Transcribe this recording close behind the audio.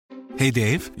Hey,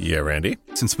 Dave. Yeah, Randy?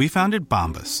 Since we founded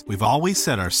Bombas, we've always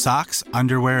said our socks,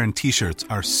 underwear, and T-shirts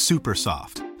are super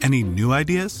soft. Any new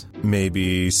ideas?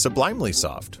 Maybe sublimely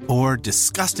soft. Or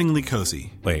disgustingly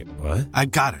cozy. Wait, what? I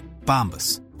got it.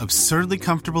 Bombas. Absurdly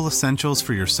comfortable essentials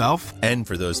for yourself and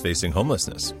for those facing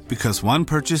homelessness. Because one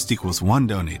purchased equals one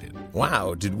donated.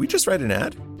 Wow, did we just write an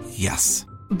ad? Yes.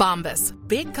 Bombas.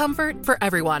 Big comfort for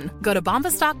everyone. Go to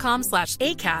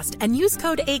bombas.com/ACAST and use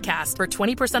code ACAST for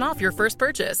 20% off your first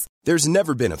purchase. There's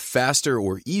never been a faster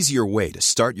or easier way to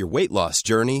start your weight loss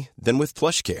journey than with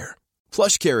PlushCare.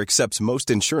 PlushCare accepts most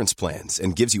insurance plans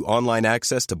and gives you online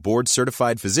access to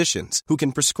board-certified physicians who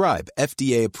can prescribe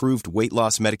FDA-approved weight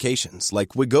loss medications like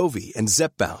Wegovy and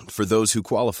Zepbound for those who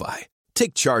qualify.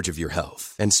 Take charge of your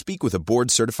health and speak with a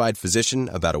board-certified physician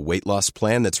about a weight loss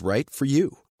plan that's right for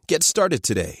you. Get started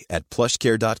today at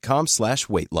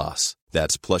plushcare.com/weight loss.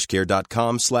 That's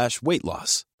plushcare.com/weight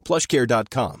loss.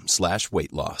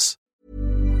 plushcare.com/weight loss.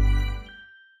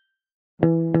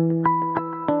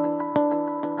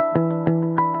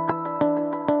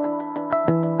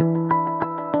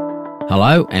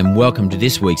 Hello and welcome to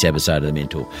this week's episode of The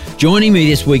Mentor. Joining me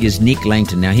this week is Nick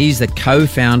Langton. Now, he's the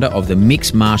co-founder of the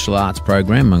mixed martial arts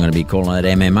program, I'm going to be calling it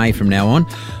MMA from now on,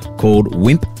 called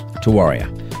Wimp to Warrior.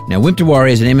 Now, Wimp to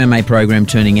Warrior is an MMA program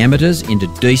turning amateurs into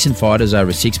decent fighters over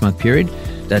a 6-month period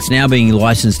that's now being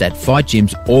licensed at fight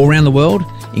gyms all around the world,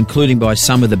 including by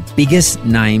some of the biggest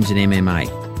names in MMA.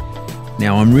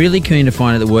 Now, I'm really keen to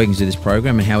find out the workings of this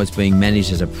program and how it's being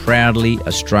managed as a proudly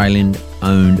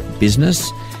Australian-owned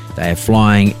business. They are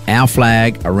flying our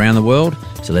flag around the world,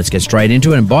 so let's get straight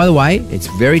into it. And by the way, it's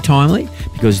very timely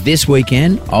because this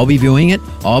weekend I'll be viewing it,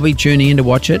 I'll be tuning in to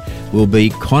watch it, will be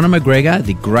Conor McGregor,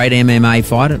 the great MMA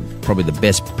fighter, probably the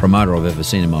best promoter I've ever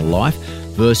seen in my life,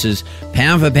 versus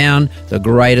pound for pound, the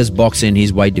greatest boxer in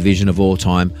his weight division of all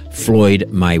time, Floyd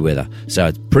Mayweather. So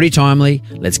it's pretty timely,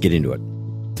 let's get into it.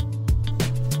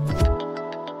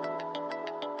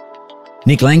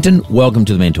 Nick Langton, welcome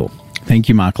to The Mentor. Thank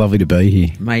you, Mark. Lovely to be here.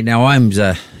 Mate, now I'm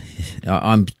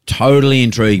totally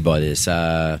intrigued by this.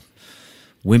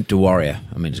 Wimp to Warrior.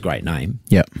 I mean, it's a great name.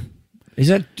 Yep.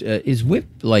 Is Wimp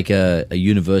like a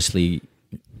universally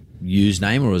used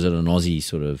name, or is it an Aussie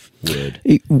sort of word?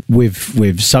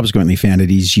 We've subsequently found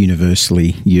it is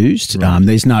universally used. Right.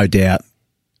 There's no doubt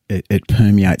it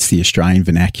permeates the Australian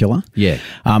vernacular. Yeah.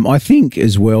 I think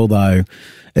as well, though,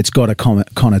 it's got a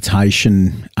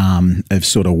connotation of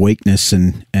sort of weakness,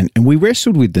 and we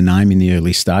wrestled with the name in the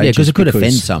early stages. Yeah, because it could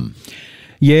offend some.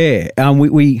 Yeah,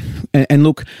 we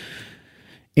look,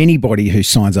 anybody who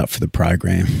signs up for the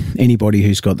program, anybody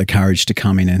who's got the courage to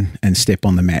come in and step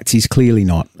on the mats is clearly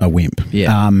not a wimp.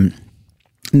 Yeah.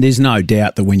 There's no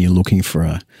doubt that when you're looking for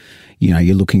a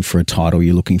title,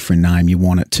 you're looking for a name, you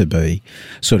want it to be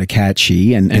sort of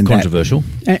catchy and controversial.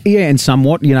 And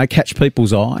somewhat, catch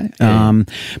people's eye. Yeah.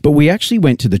 But we actually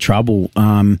went to the trouble,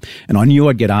 and I knew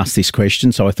I'd get asked this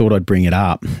question, so I thought I'd bring it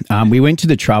up. We went to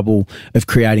the trouble of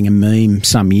creating a meme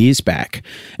some years back,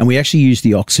 and we actually used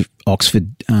the Oxford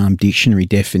Dictionary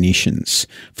definitions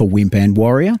for wimp and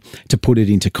warrior to put it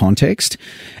into context.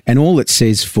 And all it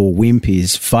says for wimp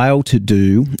is fail to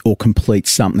do or complete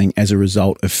something as a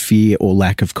result of fear or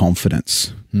lack of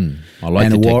confidence. I like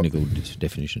the technical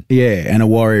definition. Yeah, and a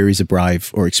warrior is a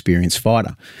brave or experienced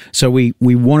fighter. So we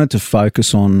wanted to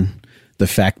focus on the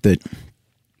fact that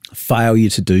failure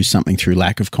to do something through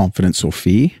lack of confidence or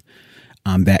fear,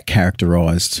 that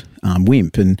characterised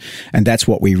Wimp, and that's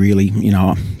what we really,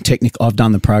 I've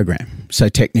done the program, so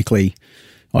technically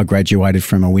I graduated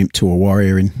from a Wimp to a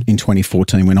Warrior in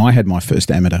 2014 when I had my first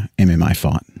amateur MMA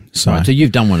fight. So, right, so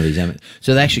you've done one of these amateurs.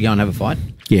 So they actually go and have a fight?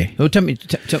 Yeah. Well, tell me,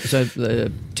 so the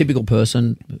typical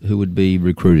person who would be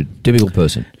recruited, typical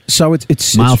person. So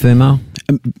it's male, female?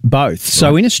 Both. Right.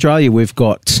 So in Australia, we've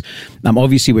got,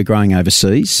 obviously we're growing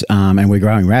overseas and we're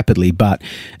growing rapidly, but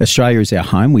Australia is our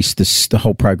home. The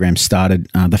whole program started,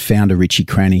 the founder, Richie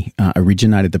Cranny,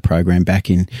 originated the program back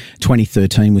in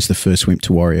 2013, was the first Wimp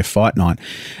to Warrior fight night.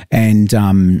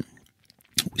 And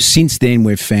since then,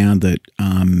 we've found that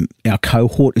our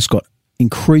cohort has got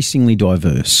increasingly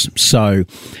diverse. So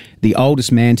the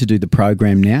oldest man to do the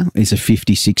program now is a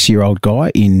 56-year-old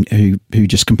guy who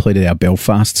just completed our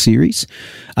Belfast series.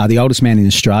 The oldest man in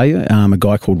Australia, a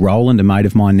guy called Roland, a mate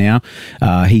of mine now,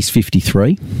 he's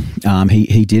 53.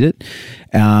 He did it.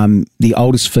 The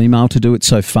oldest female to do it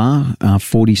so far,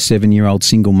 47-year-old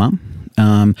single mum.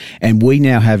 And we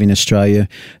now have in Australia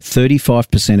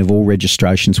 35% of all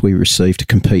registrations we receive to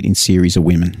compete in series are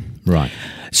women. Right.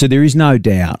 So there is no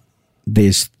doubt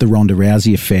there's the Ronda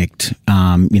Rousey effect,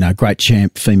 great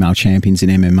female champions in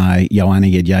MMA, Joanna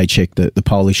Jędrzejczyk, the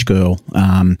Polish girl,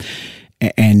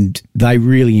 and they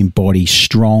really embody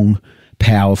strong,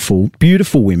 powerful,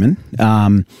 beautiful women.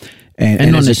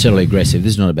 And not necessarily aggressive.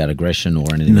 This is not about aggression or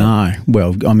anything. No.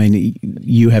 Well, I mean,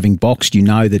 you having boxed, you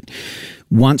know that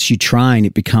once you train,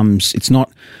 it's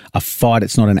not a fight,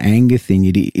 it's not an anger thing.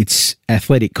 It's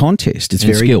athletic contest. It's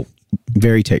very skill.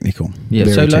 Very technical. Yeah,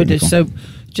 very technical. So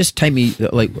just take me,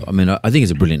 I think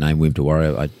it's a brilliant name, Wimp to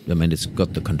Warrior. I mean, it's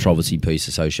got the controversy piece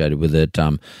associated with it.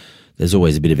 There's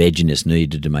always a bit of edginess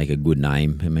needed to make a good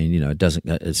name. I mean,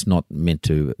 it's not meant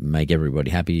to make everybody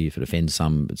happy. If it offends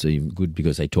some, it's even good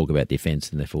because they talk about the offence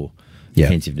and therefore the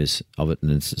offensiveness of it.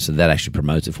 And so that actually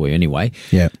promotes it for you anyway.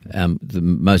 Yeah. The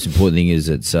most important thing is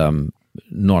it's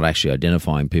not actually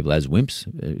identifying people as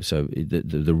wimps. So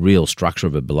the real structure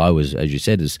of it below is, as you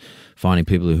said, is finding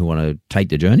people who want to take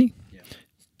the journey.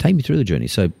 Take me through the journey.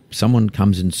 So someone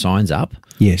comes and signs up.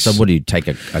 Yes. So what do you take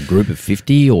a group of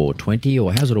 50 or 20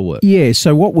 or how's it all work? Yeah.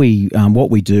 So what we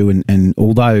do, and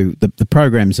although the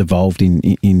program's evolved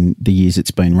in the years it's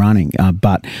been running,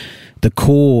 but the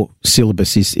core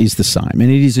syllabus is the same, and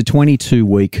it is a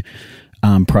 22-week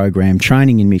program,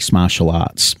 training in mixed martial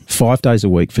arts, 5 days a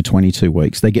week for 22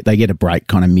 weeks. They get a break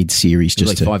kind of mid-series,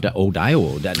 just like 5 days all day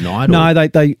or that night. No,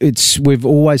 we've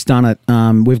always done it.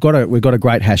 We've got a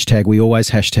great hashtag. We always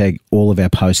hashtag all of our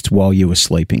posts while you were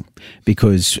sleeping,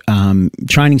 because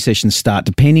training sessions start,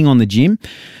 depending on the gym,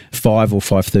 5 or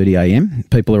 5:30 a.m.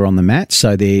 People are on the mat,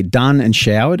 so they're done and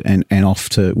showered and off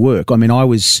to work. I mean, I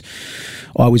was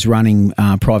running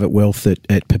private wealth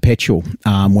at Perpetual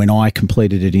when I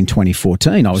completed it in 2014.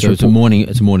 It's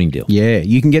a morning deal. Yeah,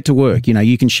 you can get to work.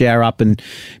 You can shower up and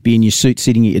be in your suit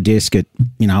sitting at your desk at,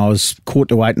 I was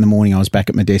 7:45 in the morning, I was back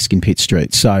at my desk in Pitt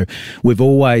Street. So we've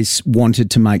always wanted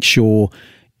to make sure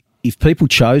if people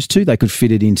chose to, they could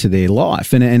fit it into their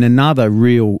life. And another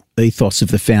real ethos of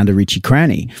the founder, Richie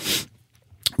Cranny,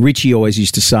 Richie always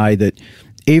used to say that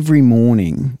every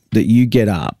morning that you get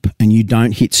up and you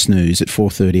don't hit snooze at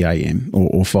 4:30 a.m.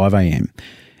 or 5 a.m.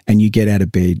 and you get out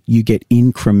of bed, you get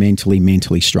incrementally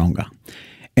mentally stronger.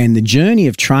 And the journey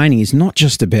of training is not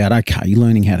just about, okay,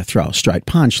 learning how to throw a straight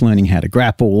punch, learning how to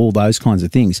grapple, all those kinds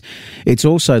of things. It's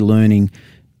also learning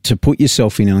to put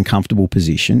yourself in an uncomfortable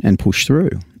position and push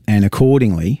through. And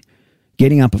accordingly,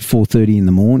 getting up at 4:30 in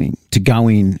the morning to go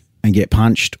in and get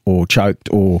punched or choked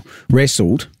or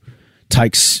wrestled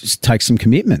takes some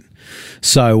commitment.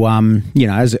 So,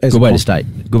 as good way to start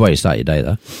your day,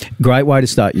 though. Great way to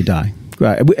start your day.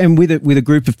 Great, and with a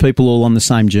group of people all on the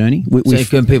same journey. So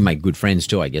people make good friends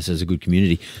too, I guess, as a good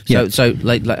community. So,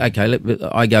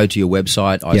 I go to your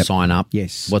website, I sign up.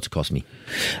 Yes. What's it cost me?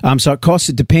 So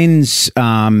it depends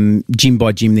gym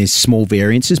by gym. There's small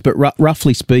variances, but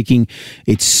roughly speaking,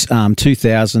 it's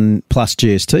 2,000 plus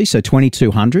GST, so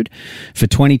 2,200 for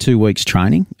 22 weeks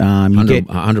training. You get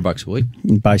 $100 a week,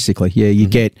 basically. Yeah, you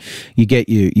get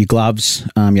your gloves,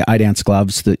 your 8-ounce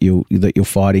gloves that you'll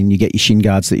fight in. You get your shin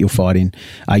guards that you'll fight in.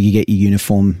 You get your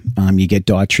uniform. You get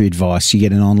dietary advice. You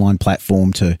get an online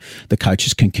platform the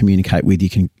coaches can communicate with. You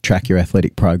can track your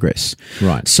athletic progress.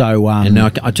 Right. So and now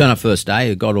I turn up first day.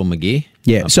 I got all my gear.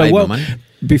 Yeah.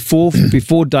 Before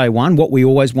day one, what we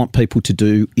always want people to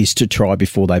do is to try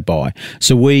before they buy.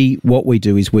 So what we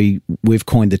do is we've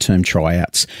coined the term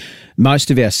tryouts.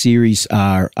 Most of our series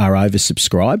are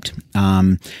oversubscribed.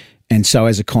 And so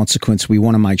as a consequence, we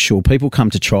want to make sure people come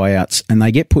to tryouts and they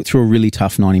get put through a really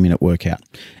tough 90-minute workout.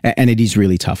 And it is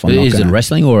really tough. Is it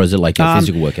wrestling or is it like a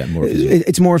physical workout?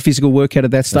 It's more a physical workout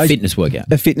at that stage. A fitness workout.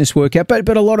 A fitness workout,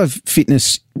 but a lot of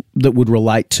fitness that would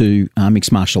relate to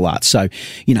mixed martial arts. So,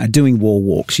 doing wall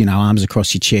walks, arms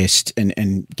across your chest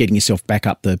and getting yourself back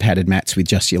up the padded mats with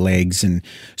just your legs, and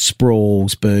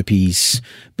sprawls, burpees,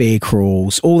 bear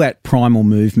crawls, all that primal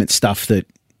movement stuff that,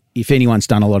 if anyone's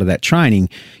done a lot of that training,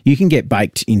 you can get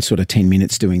baked in sort of 10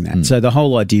 minutes doing that. So the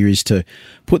whole idea is to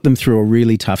put them through a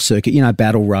really tough circuit,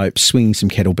 battle ropes, swinging some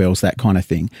kettlebells, that kind of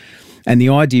thing. And the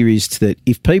idea is that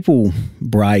if people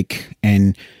break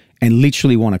and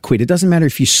literally want to quit, it doesn't matter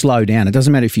if you slow down. It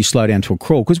doesn't matter if you slow down to a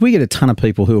crawl, because we get a ton of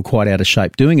people who are quite out of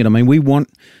shape doing it. I mean, we want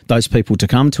those people to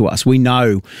come to us. We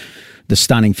know the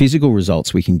stunning physical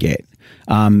results we can get,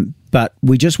 but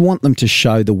we just want them to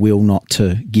show the will not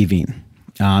to give in.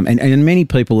 And many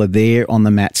people are there on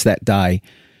the mats that day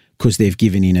because they've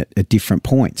given in at different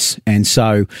points. And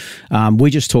so we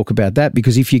just talk about that,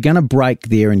 because if you're going to break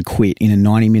there and quit in a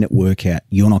 90-minute workout,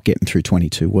 you're not getting through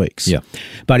 22 weeks. Yeah.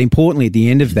 But importantly, at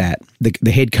the end of that,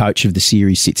 the head coach of the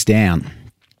series sits down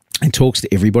and talks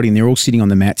to everybody, and they're all sitting on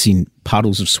the mats in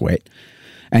puddles of sweat,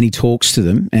 and he talks to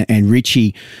them. And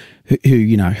Richie,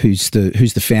 who's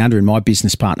the founder and my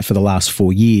business partner for the last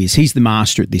 4 years, he's the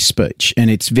master at this speech. And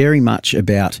it's very much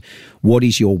about, what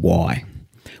is your why?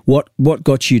 What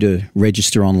got you to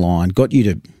register online, got you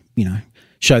to,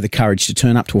 show the courage to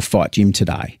turn up to a fight gym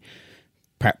today?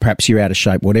 Perhaps you're out of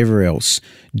shape, whatever else.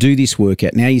 Do this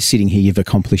workout. Now you're sitting here, you've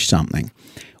accomplished something.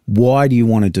 Why do you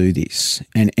want to do this?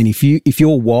 And if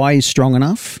your why is strong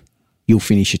enough, you'll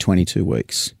finish your 22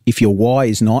 weeks. If your why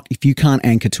is not, if you can't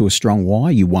anchor to a strong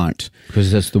why, you won't.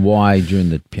 Because that's the why during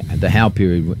the how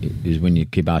period is when you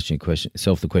keep asking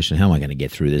yourself the question, how am I going to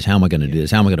get through this? How am I going to do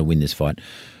this? How am I going to win this fight?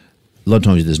 A lot of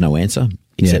times there's no answer,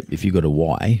 except if you've got a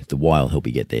why, the why will help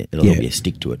you get there. It'll help you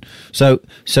stick to it. So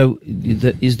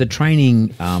is the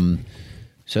training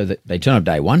so that they turn up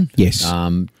day one? Yes.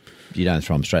 You don't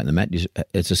throw them straight in the mat.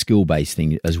 It's a skill-based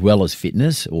thing as well as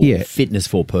fitness, or fitness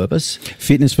for purpose.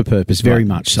 Fitness for purpose, very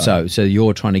much so. So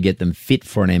you're trying to get them fit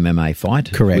for an MMA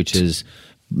fight, correct? Which is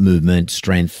movement,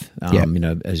 strength.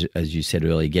 As you said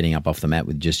earlier, getting up off the mat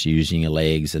with just using your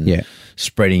legs and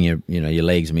spreading your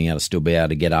legs and being able to still be able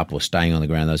to get up or staying on the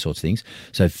ground, those sorts of things.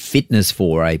 So fitness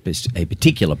for a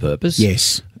particular purpose.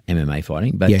 Yes, MMA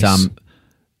fighting. But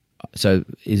so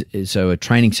a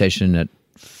training session at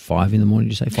 5 in the morning,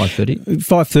 did you say 5:30?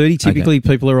 5:30. Typically,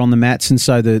 people are on the mats, and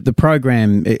so the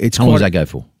program. It's how long does that go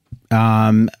for?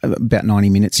 About 90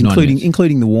 minutes,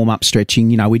 including the warm up stretching.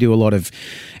 We do a lot of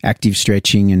active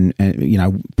stretching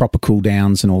and proper cool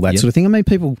downs and all that sort of thing. I mean,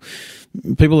 people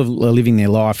are living their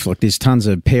life. Like, there's tons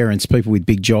of parents, people with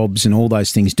big jobs and all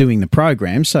those things doing the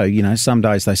program. So some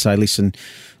days they say, listen,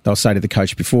 they'll say to the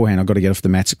coach beforehand, I've got to get off the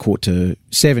mats at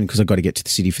 6:45 because I've got to get to the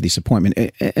city for this appointment.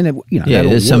 And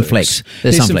there's some flex.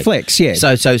 There's some flex. Yeah.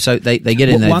 So they get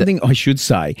in there. One thing I should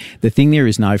say, the thing there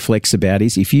is no flex about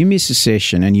is if you miss a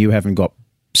session and you haven't got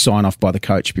sign off by the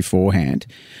coach beforehand,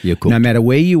 you're cooked. No matter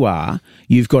where you are,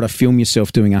 you've got to film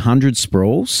yourself doing 100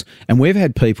 sprawls. And we've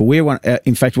had people,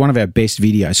 in fact, one of our best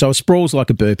videos. So a sprawl's like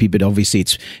a burpee, but obviously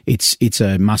it's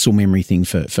a muscle memory thing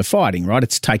for fighting, right?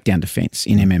 It's takedown defense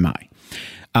in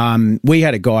MMA. We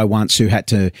had a guy once who had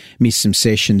to miss some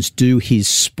sessions, do his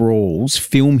sprawls,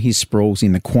 film his sprawls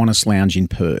in the Qantas Lounge in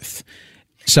Perth,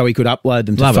 so he could upload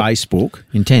them to Facebook.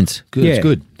 Intense. Good.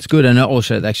 Yeah. It's good. And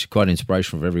also it's actually quite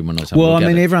inspirational for everyone else. Well,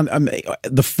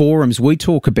 the forums we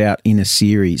talk about in a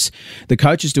series, the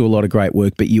coaches do a lot of great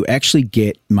work, but you actually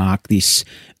get, Mark, this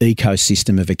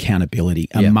ecosystem of accountability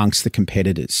amongst the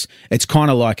competitors. It's kind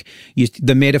of like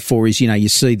the metaphor is, you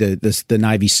see the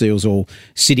Navy SEALs all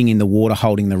sitting in the water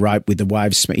holding the rope with the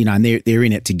waves, and they're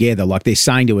in it together. Like, they're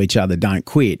saying to each other, don't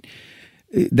quit.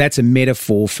 That's a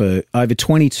metaphor for over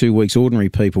 22 weeks. Ordinary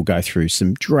people go through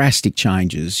some drastic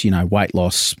changes, weight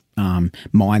loss,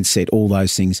 mindset, all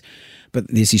those things. But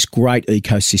there's this great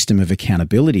ecosystem of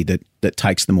accountability that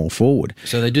takes them all forward.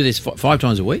 So they do this 5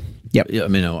 times a week? Yep. I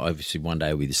mean, obviously one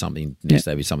day will be something, next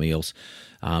day will be something else.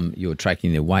 You're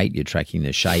tracking their weight, you're tracking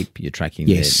their shape, you're tracking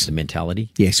their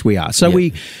mentality. Yes, we are. So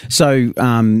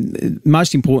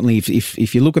most importantly,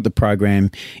 if you look at the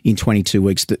program in 22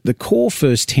 weeks, the core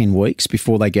first 10 weeks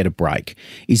before they get a break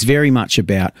is very much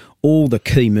about all the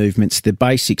key movements, the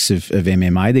basics of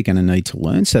MMA they're going to need to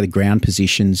learn. So the ground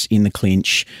positions in the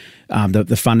clinch,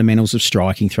 the fundamentals of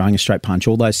striking, throwing a straight punch,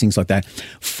 all those things like that,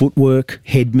 footwork,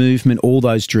 head movement, all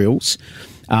those drills.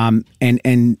 And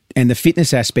the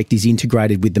fitness aspect is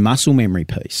integrated with the muscle memory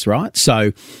piece, right?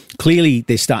 So clearly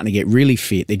they're starting to get really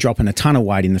fit. They're dropping a ton of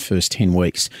weight in the first 10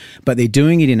 weeks, but they're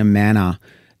doing it in a manner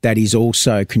that is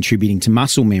also contributing to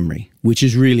muscle memory, which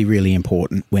is really, really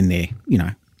important when they're,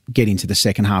 get into the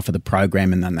second half of the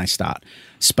program and then they start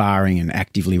sparring and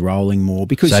actively rolling more.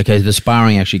 Because the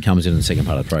sparring actually comes in the second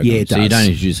part of the program. Yeah, it does. So you don't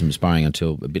introduce them sparring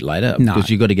until a bit later? No. Because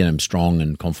you've got to get them strong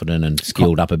and confident and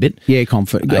skilled up a bit? Yeah,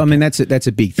 confident. Okay. I mean, that's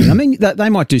a big thing. I mean, they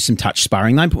might do some touch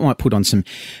sparring. They might put on some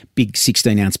big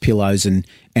 16-ounce pillows and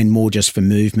more just for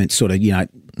movement, sort of,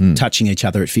 touching each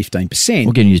other at 15%.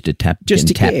 We're getting used to tapped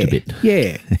a bit.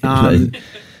 Yeah.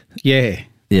 Yeah.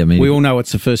 Yeah, I mean, we all know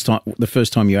it's the first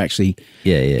time you actually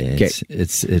it's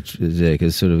because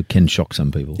it sort of can shock some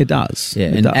people. It does. Yeah,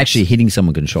 and actually hitting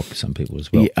someone can shock some people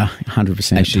as well. Yeah,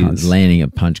 100%. Actually landing a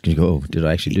punch can go, oh, did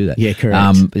I actually do that? Yeah,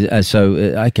 correct.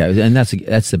 Okay, and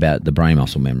that's about the brain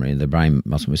muscle memory,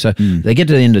 So they get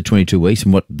to the end of 22 weeks,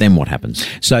 and what happens?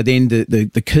 So then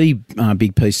the key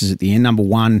big pieces at the end. Number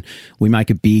one, we make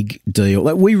a big deal.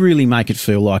 We really make it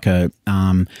feel like a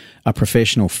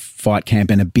professional fight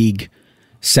camp and a big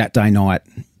Saturday night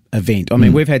event. I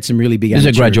mean, we've had some really big... It's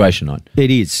a graduation night.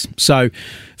 It is. So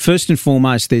first and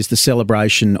foremost, there's the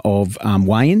celebration of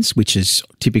weigh-ins, which is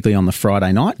typically on the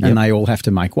Friday night, and they all have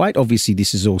to make weight. Obviously,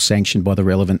 this is all sanctioned by the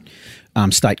relevant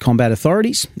state combat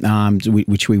authorities,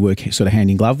 which we work sort of hand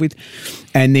in glove with.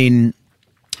 And then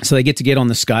So they get on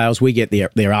the scales. We get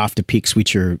their after picks,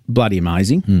 which are bloody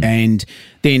amazing. And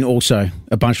then also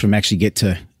a bunch of them actually get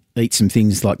to eat some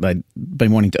things like they'd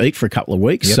been wanting to eat for a couple of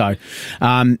weeks. Yep. So,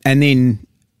 and then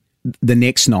the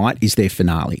next night is their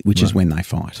finale, which is when they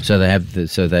fight. So they have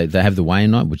the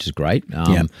weigh-in night, which is great.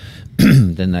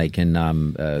 Then they can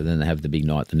then they have the big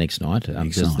night the next night.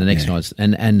 The next night's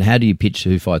and how do you pitch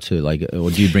who fights who? Like,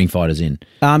 or do you bring fighters in?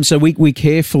 So we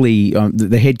carefully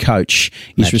the head coach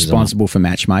is Matches responsible for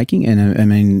matchmaking, and I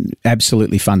mean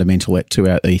absolutely fundamental to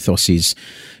our ethos is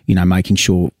making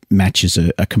sure matches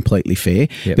are completely fair.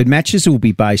 Yep. But matches will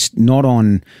be based not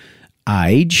on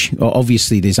age.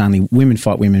 Obviously, there's only women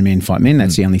fight women, men fight men.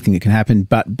 That's the only thing that can happen.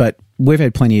 But we've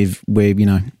had plenty of where,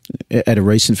 at a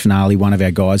recent finale, one of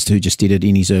our guys who just did it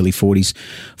in his early 40s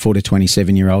fought a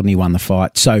 27-year-old and he won the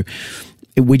fight. So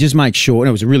we just make sure, and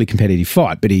it was a really competitive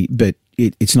fight, but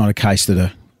it's not a case that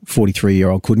a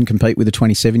 43-year-old couldn't compete with a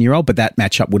 27-year-old, but that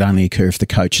matchup would only occur if the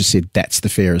coach has said that's the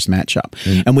fairest matchup.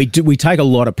 And we take a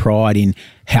lot of pride in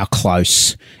how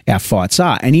close our fights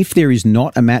are. And if there is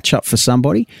not a matchup for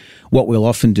somebody, what we'll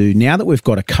often do, now that we've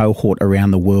got a cohort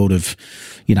around the world of,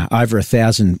 over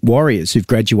 1,000 warriors who've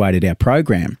graduated our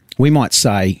program, we might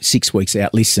say 6 weeks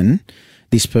out, listen,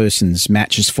 this person's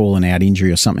match has fallen out,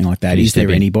 injury or something like that. Is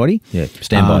there anybody? Yeah,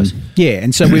 standbys.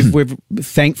 And so we've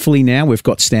thankfully now we've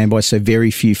got standbys, so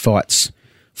very few fights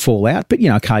fall out, but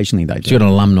occasionally they do. So you've got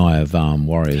an alumni of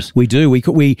Warriors. We do.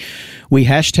 We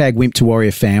hashtag Wimp to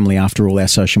Warrior Family after all our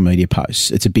social media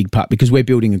posts. It's a big part because we're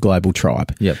building a global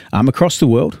tribe. Yep. Across the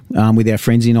world, with our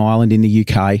friends in Ireland, in the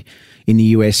UK, in the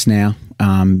US now,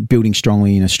 building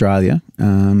strongly in Australia.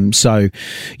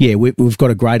 We've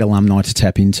got a great alumni to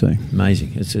tap into.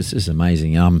 Amazing. It's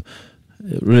amazing.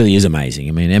 It really is amazing.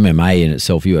 I mean, MMA in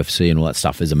itself, UFC and all that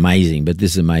stuff is amazing, but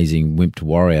this is amazing. Wimp to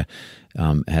Warrior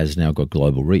has now got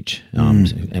global reach.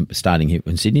 Starting here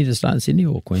in Sydney, to start in Sydney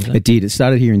or Queensland? It did. It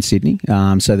started here in Sydney.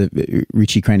 So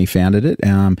Richie Cranny founded it.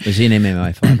 Is he an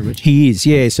MMA fighter, Richie? He is,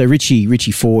 yeah. So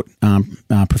Richie fought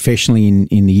professionally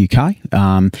in the UK.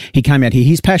 He came out here.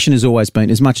 His passion has always been,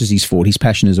 as much as he's fought, his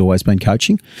passion has always been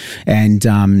coaching. And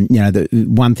the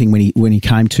one thing when he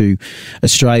came to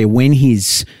Australia, when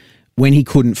he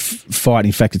couldn't fight,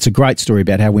 in fact, it's a great story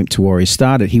about how Wimp to Warrior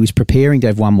started. He was preparing to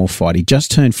have one more fight. He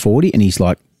just turned 40 and he's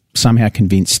like somehow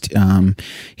convinced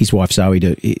his wife Zoe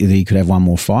that he could have one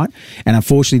more fight. And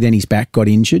unfortunately then his back got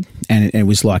injured and it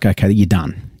was like, okay, you're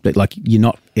done. But like you're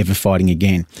not ever fighting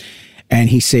again. And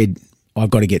he said,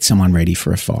 I've got to get someone ready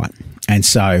for a fight. And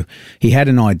so he had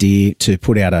an idea to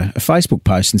put out a Facebook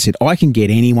post and said, I can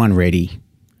get anyone ready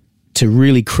to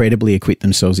really credibly acquit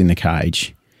themselves in the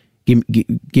cage.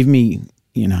 Give me,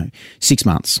 6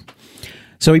 months.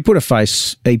 So he put a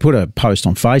post on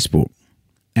Facebook,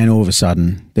 and all of a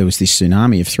sudden there was this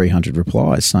tsunami of 300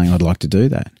 replies saying, "I'd like to do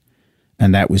that,"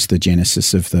 and that was the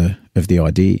genesis of the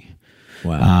idea.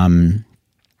 Wow!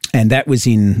 And that was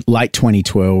in late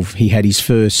 2012. He had his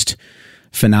first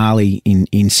finale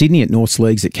in Sydney at North's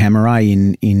Leagues at Camaret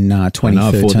in 2013.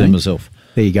 I fought there myself.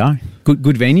 There you go.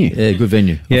 Good venue. Yeah, good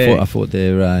venue. Yeah. I fought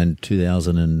there in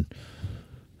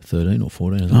 2013 or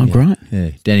 14. Oh, great. Yeah.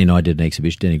 Danny and I did an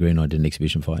exhibition. Danny Green and I did an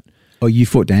exhibition fight. Oh, you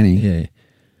fought Danny? Yeah.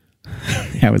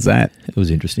 How was that? It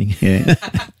was interesting. Yeah.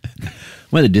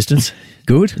 Went the distance.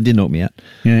 Good. It did knock me out.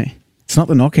 Yeah. It's not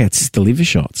the knockouts, it's the liver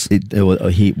shots.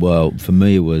 Well, for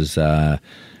me, it was on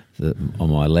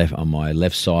my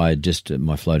left side, just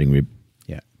my floating rib.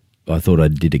 Yeah. I thought I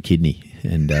did a kidney,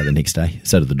 and the next day,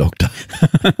 so did the doctor.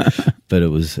 But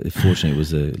fortunately, it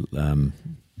was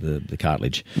the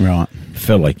cartilage. Right.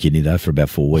 Felt like kidney though for about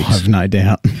 4 weeks. I have no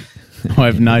doubt. I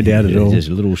have no doubt at all. Just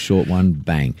a little short one,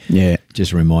 bang. Yeah.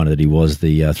 Just a reminder that he was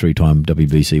the 3-time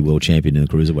WBC world champion in the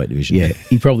cruiserweight division. Yeah.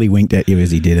 He probably winked at you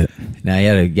as he did it. Now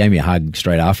he gave me a hug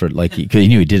straight after it, like because he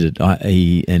knew he did it.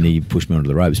 He pushed me onto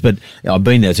the ropes. But I've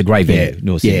been there. It's a great venue.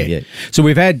 North Sydney, yeah. So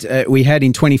we had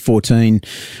in 2014.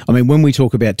 I mean, when we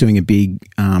talk about doing a big,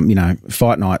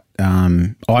 fight night,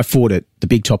 I fought at the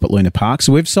Big Top at Luna Park.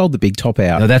 So we've sold the Big Top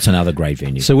out. No, that's another great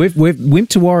venue. So we've Wimp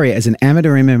to Warrior as an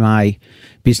amateur MMA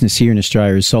business here in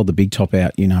Australia has sold the Big Top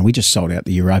out. We just sold out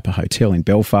the Europa Hotel in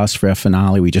Belfast for our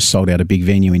finale. We just sold out a big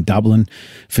venue in Dublin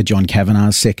for John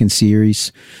Kavanagh's second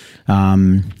series.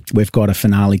 We've got a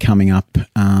finale coming up.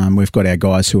 We've got our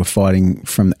guys who are fighting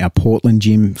from our Portland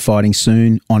gym fighting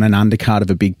soon on an undercard of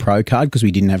a big pro card because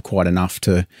we didn't have quite enough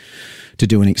to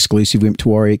do an exclusive Wimp to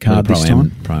Warrior card this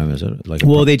time. Pro, is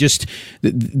it?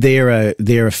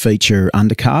 They're a feature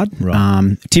undercard.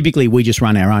 Right. Typically, we just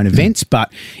run our own events,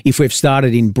 but if we've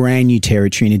started in brand new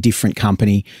territory in a different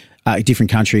company, a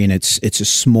different country and it's a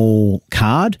small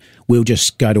card, we'll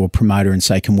just go to a promoter and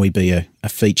say, can we be a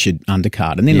featured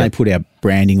undercard? And then they put our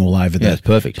branding all over the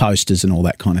perfect. posters and all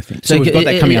that kind of thing. So we've got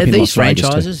that coming up in Las Vegas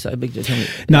franchises? too.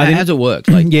 No, how does it work?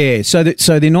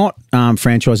 So they're not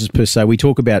franchises per se.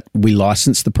 We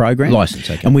license the program.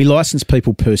 Okay. And we license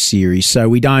people per series. So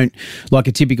we don't, like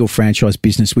a typical franchise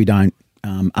business, we don't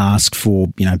ask for,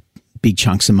 big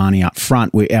chunks of money up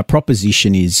front. Our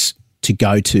proposition is to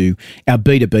go to, our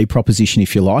B2B proposition,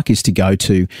 if you like, is to go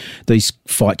to these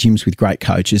fight gyms with great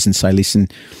coaches and say, listen,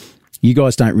 you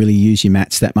guys don't really use your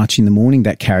mats that much in the morning.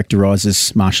 That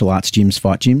characterises martial arts gyms,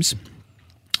 fight gyms.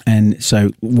 And so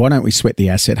why don't we sweat the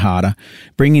asset harder,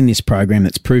 bring in this program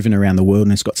that's proven around the world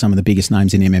and it's got some of the biggest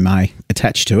names in MMA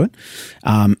attached to it.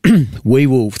 We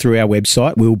will, through our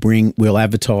website, we'll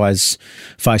advertise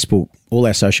Facebook, all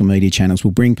our social media channels.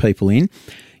 We'll bring people in.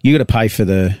 You got to pay for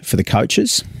the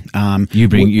coaches.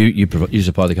 You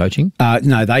supply the coaching?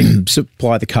 No, they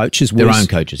supply the coaches. Their own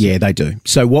coaches? Yeah, they do.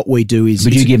 So what we do is...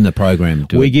 But you give them the program?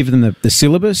 We give them the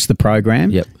syllabus, the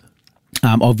program. Yep.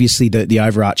 Obviously the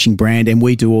overarching brand, and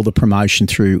we do all the promotion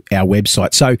through our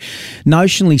website. So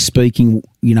notionally speaking,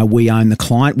 we own the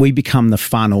client. We become the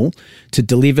funnel to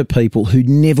deliver people who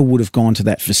never would have gone to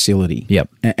that facility. Yep.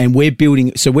 And we're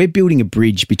building a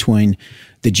bridge between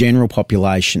the general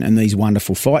population and these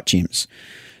wonderful fight gyms.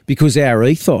 Because our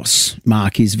ethos,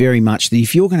 Mark, is very much that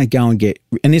if you're going to go and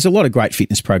and there's a lot of great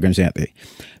fitness programs out there,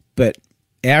 but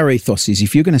our ethos is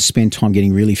if you're going to spend time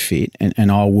getting really fit,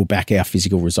 and I will back our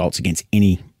physical results against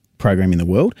any program in the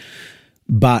world,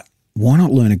 but why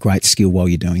not learn a great skill while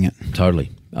you're doing it?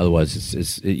 Totally.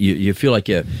 Otherwise, you feel like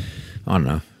I don't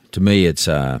know. To me, it's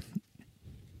like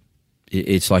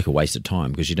a waste of time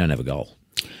because you don't have a goal.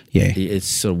 Yeah. It's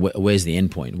sort of where's the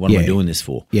end point? What am I doing this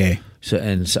for? Yeah. So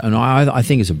I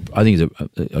think it's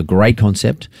a great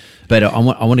concept, but I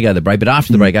want to go to the break. But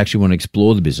after the break, I actually want to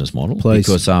explore the business model. Please.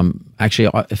 Because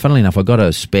funnily enough, I got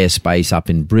a spare space up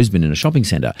in Brisbane in a shopping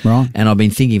centre, right? And I've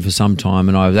been thinking for some time,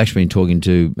 and I've actually been talking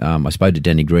to I spoke to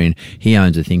Danny Green. He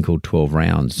owns a thing called 12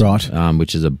 Rounds, right?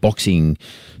 Which is a boxing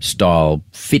style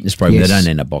fitness program. Yes. They don't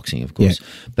end up boxing, of course,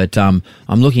 but I'm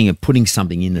looking at putting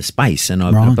something in the space,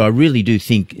 but I really do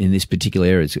think in this particular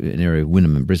area, it's an area of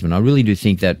Wynnum and Brisbane, I really do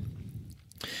think that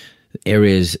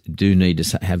areas do need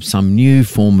to have some new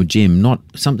form of gym, not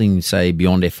something, say,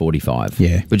 beyond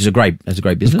F45, which is a great business. Of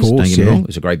course, don't get me wrong,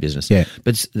 it's a great business. Yeah.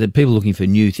 But the people looking for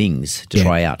new things to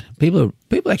try out. People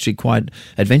are actually quite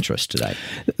adventurous today.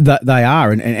 They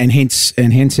are, and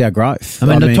hence our growth.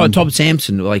 I mean Todd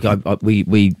Sampson, like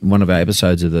we one of our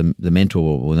episodes of the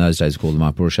Mentor, or in those days called the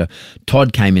Mark Brewer Show,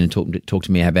 Todd came in and talked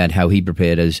to me about how he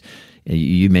prepared, as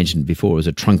you mentioned before, it was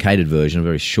a truncated version, a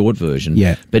very short version.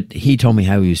 Yeah. But he told me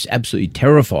how he was absolutely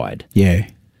terrified. Yeah.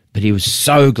 But he was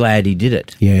so glad he did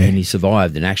it. Yeah. And he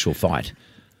survived an actual fight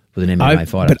with an MMA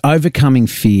fighter. But overcoming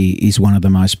fear is one of the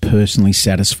most personally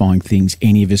satisfying things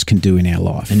any of us can do in our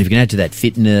life. And if you can add to that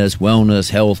fitness,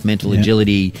 wellness, health, mental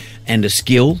agility, and a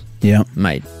skill,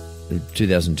 mate, the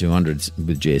 2,200s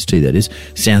with GST, that is,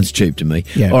 sounds cheap to me.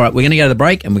 Yeah. All right, we're going to go to the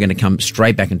break, and we're going to come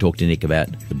straight back and talk to Nick about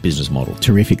the business model.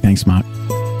 Terrific. Thanks, Mark.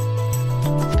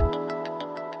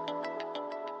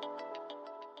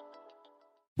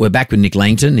 We're back with Nick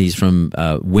Langton. He's from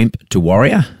Wimp to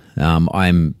Warrior.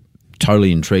 I'm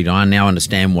totally intrigued. I now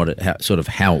understand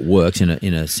how it works in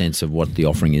a sense of what the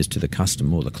offering is to the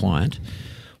customer or the client.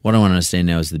 What I want to understand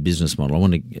now is the business model. I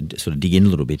want to sort of dig in a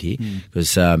little bit here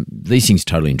because these things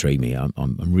totally intrigue me.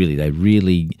 They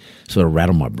really sort of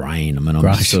rattle my brain. I mean, I'm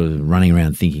just sort of running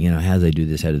around thinking, how do they do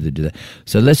this? How do they do that?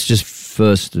 So let's just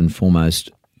first and foremost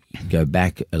go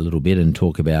back a little bit and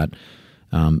talk about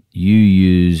you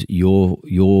use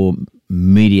your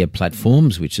media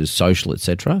platforms, which is social,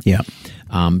 etc.,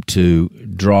 to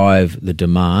drive the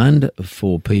demand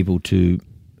for people to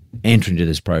enter into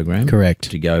this program.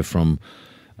 Correct. To go from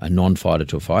a non-fighter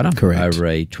to a fighter. Correct. Over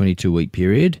a 22-week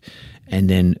period. And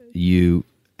then you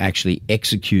actually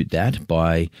execute that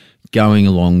by going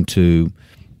along to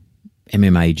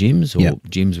MMA gyms or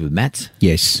gyms with mats.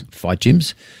 Yes. Fight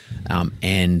gyms.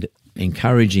 And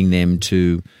encouraging them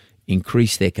to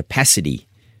increase their capacity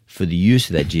for the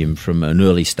use of that gym from an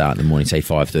early start in the morning, say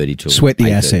 5:30 till Sweat the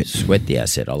 8:30. asset. Sweat the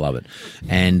asset. I love it.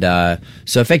 And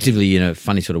so effectively,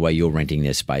 funny sort of way you're renting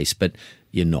their space, but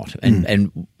you're not.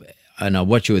 And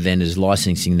what you're then is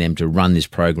licensing them to run this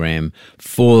program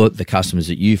for the customers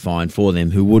that you find for them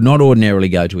who would not ordinarily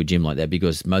go to a gym like that,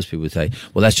 because most people would say,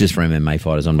 well, that's just for MMA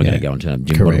fighters. I'm not going to go into a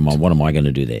gym. What am I going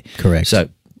to do there? Correct. So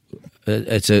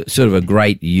it's a sort of a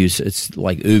great use. It's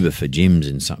like Uber for gyms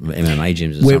and some MMA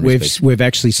gyms. We've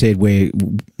actually said we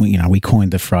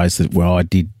coined the phrase that I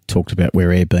did talked about we're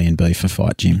Airbnb for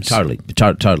fight gyms.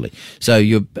 Totally. So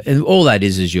and all that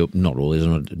is you're not all is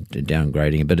not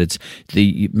downgrading it, but it's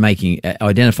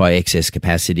identify excess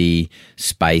capacity,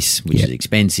 space, which is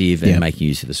expensive, and making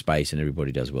use of the space, and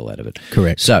everybody does well out of it.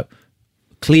 Correct. So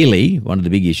clearly, one of the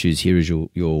big issues here is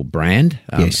your brand.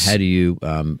 Yes. How do you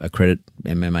accredit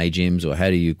MMA gyms, or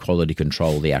how do you quality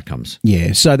control the outcomes?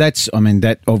 Yeah, so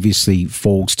that obviously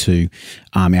falls to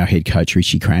our head coach,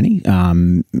 Richie Cranny,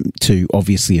 to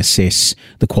obviously assess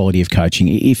the quality of coaching.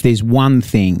 If there's one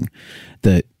thing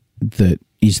that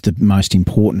is the most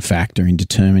important factor in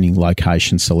determining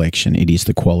location selection, it is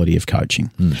the quality of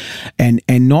coaching. And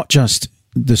not just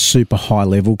the super high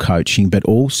level coaching, but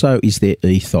also is their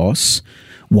ethos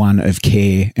one of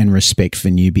care and respect for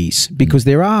newbies? Because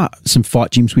there are some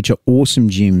fight gyms which are awesome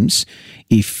gyms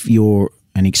if you're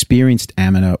an experienced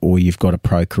amateur or you've got a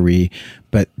pro career,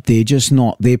 but they're just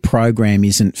not, their program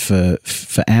isn't for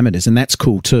amateurs, and that's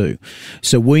cool too.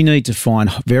 So we need to find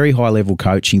very high level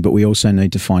coaching, but we also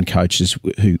need to find coaches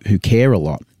who care a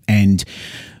lot. And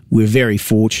we're very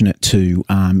fortunate to,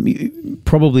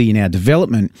 probably in our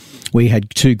development, we had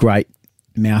two great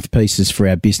mouthpieces for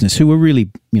our business who were really,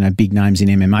 big names in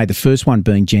MMA. The first one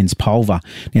being Jens Pulver.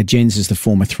 Now, Jens is the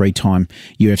former 3-time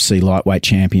UFC lightweight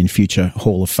champion, future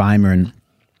Hall of Famer, and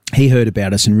he heard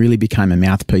about us and really became a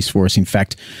mouthpiece for us. In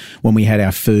fact, when we had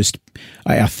our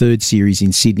third series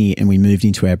in Sydney and we moved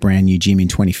into our brand new gym in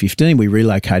 2015, we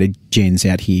relocated Jens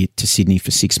out here to Sydney for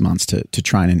 6 months to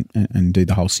train and do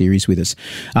the whole series with us.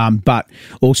 But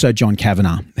also John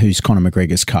Kavanagh, who's Conor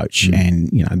McGregor's coach,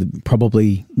 and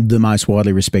probably the most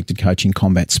widely respected coach in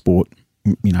combat sport,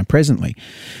 presently.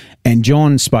 And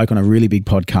John spoke on a really big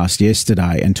podcast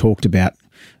yesterday and talked about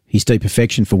his deep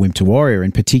affection for Wimp to Warrior,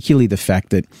 and particularly the fact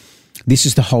that this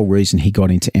is the whole reason he got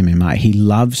into MMA. He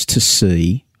loves to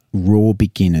see raw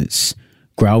beginners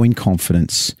grow in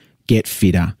confidence, get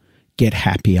fitter, get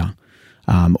happier,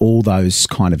 all those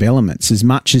kind of elements. As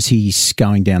much as he's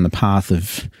going down the path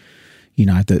of,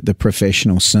 the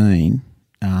professional scene,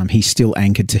 he's still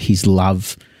anchored to his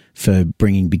love for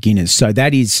bringing beginners. So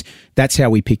that's how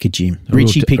we pick a gym.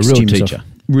 Richie picks gyms teacher.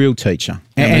 Real teacher.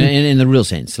 And in the real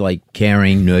sense, like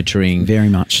caring, nurturing, very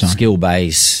much so. Skill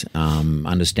base,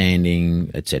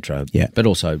 understanding, etc. Yeah. But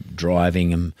also driving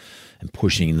them and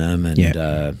pushing them, and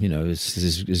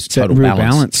it's total real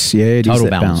balance. Yeah, it total is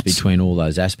that balance between all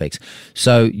those aspects.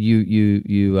 So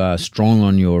you are strong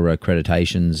on your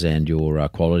accreditations and your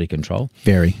quality control.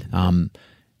 Very.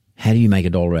 How do you make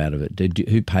 $1 out of it?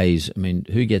 Who pays? I mean,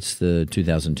 who gets the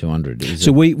 $2,200?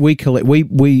 So we collect.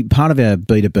 We part of our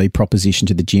B2B proposition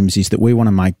to the gyms is that we want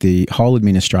to make the whole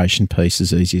administration piece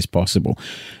as easy as possible.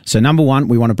 So number one,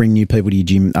 we want to bring new people to your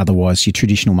gym. Otherwise, your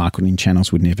traditional marketing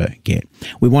channels would never get.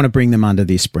 We want to bring them under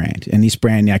this brand, and this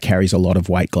brand now carries a lot of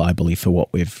weight globally for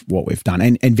what we've done,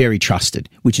 and very trusted,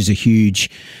 which is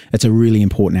it's a really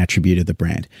important attribute of the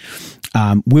brand.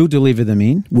 We'll deliver them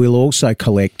in. We'll also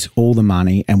collect all the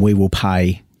money, and we will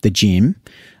pay the gym.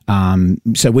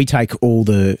 So we take all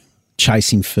the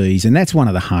chasing fees, and that's one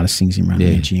of the hardest things in running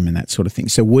a gym and that sort of thing.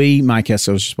 So we make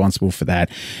ourselves responsible for that.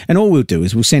 And all we'll do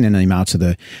is we'll send an email to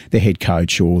the head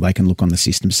coach, or they can look on the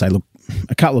system and say, look,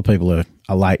 a couple of people are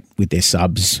late with their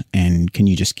subs, and can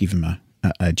you just give them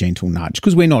a gentle nudge?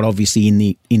 Because we're not obviously in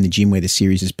the gym where the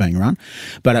series is being run,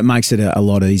 but it makes it a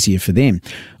lot easier for them.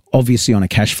 Obviously, on a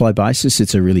cash flow basis,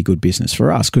 it's a really good business for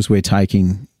us because we're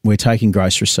taking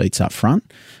gross receipts up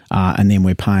front, and then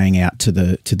we're paying out to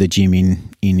the gym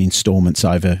in instalments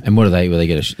over. And what do they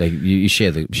get? You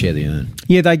share the earn.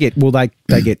 Yeah, they get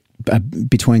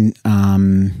between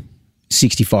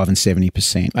 65% and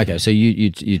 70%. Okay, so you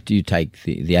take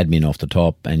the admin off the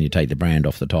top, and you take the brand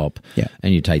off the top,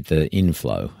 and you take the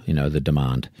inflow, the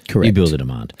demand. Correct. You build the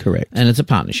demand. Correct. And it's a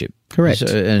partnership. Correct. So,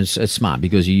 and it's smart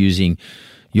because you're using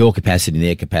your capacity and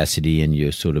their capacity, and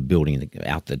you're sort of building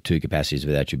out the two capacities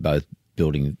without you both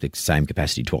building the same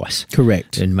capacity twice.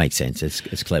 Correct. It makes sense.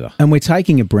 It's clever. And we're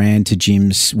taking a brand to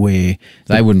gyms where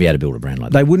they wouldn't be able to build a brand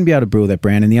like that. They wouldn't be able to build that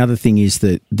brand. And the other thing is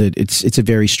that it's a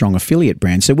very strong affiliate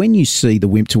brand. So when you see the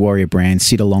Wimp to Warrior brand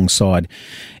sit alongside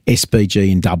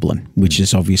SBG in Dublin, which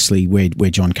is obviously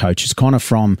where John coaches Conor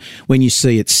from, when you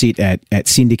see it sit at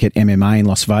Syndicate MMA in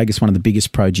Las Vegas, one of the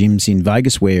biggest pro gyms in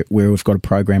Vegas, where we've got a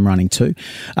program running too,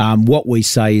 what we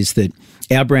say is that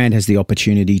our brand has the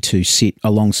opportunity to sit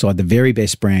alongside the very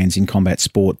best brands in combat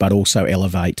sport, but also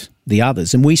elevate the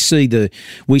others. And we see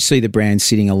the brand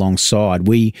sitting alongside.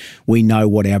 We know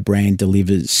what our brand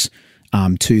delivers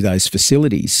to those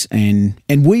facilities, and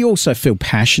we also feel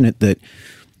passionate that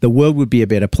the world would be a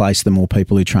better place the more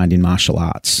people who trained in martial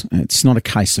arts. It's not a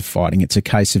case of fighting; it's a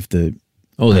case of the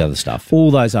All the other stuff.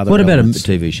 All those other What about a elements.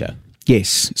 TV show?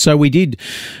 Yes. So we did,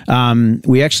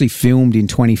 we actually filmed in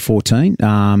 2014,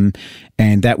 and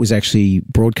that was actually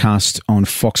broadcast on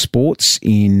Fox Sports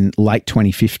in late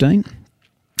 2015.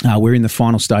 We're in the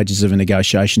final stages of a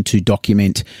negotiation to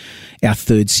document our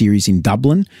third series in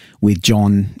Dublin, with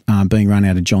John being run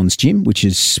out of John's gym, which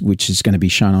is going to be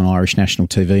shown on Irish national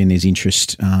TV, and there's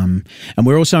interest. And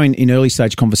we're also in early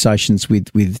stage conversations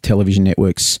with television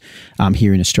networks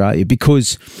here in Australia,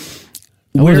 because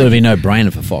Well, it would be no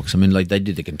brainer for Fox. I mean, like, they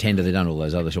did The Contender, they've done all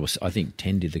those other shows. I think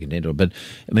 10 did The Contender, but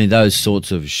I mean, those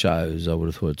sorts of shows, I would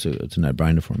have thought it's a no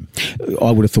brainer for them.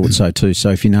 I would have thought so too. So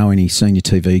if you know any senior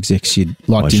TV execs you'd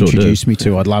like to introduce me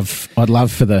to, I'd love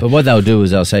for the. But what they'll do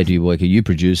is they'll say to you, "Worker, you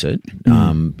produce it,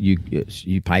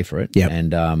 you pay for it, Yep.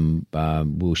 and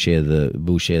we'll share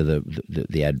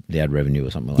the ad revenue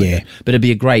or something like that." But it'd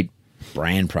be a great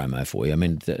brand promo for you. I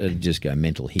mean, it'd just go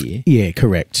mental here. Yeah,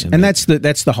 correct. And that's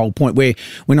the whole point. We're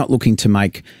not looking to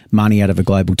make money out of a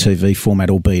global TV format,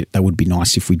 albeit that would be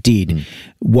nice if we did.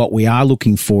 What we are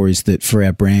looking for is that for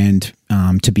our brand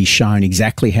to be shown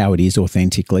exactly how it is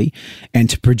authentically, and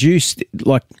to produce,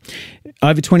 like,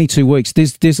 over 22 weeks,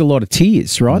 there's a lot of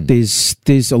tears, right?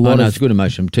 There's a lot of... it's good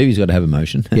emotion. TV's got to have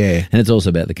emotion. Yeah. And it's also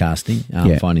about the casting,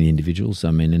 finding the individuals,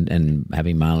 I mean, and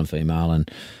having male and female, and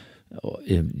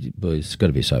it's got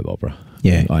to be a soap opera.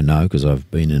 Yeah, I know, because I've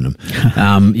been in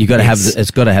them. You got to have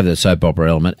it's got to have the soap opera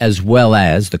element as well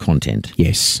as the content.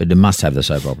 Yes, but it must have the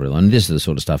soap opera element. And this is the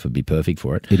sort of stuff that would be perfect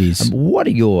for it. It is. What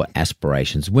are your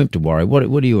aspirations, Wimp to Warrior? What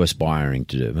are you aspiring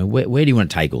to do? I mean, where do you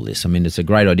want to take all this? I mean, it's a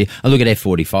great idea. I look at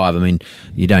F45. I mean,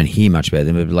 you don't hear much about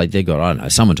them, but like they've got, I don't know,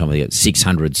 someone told me they got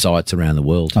 600 sites around the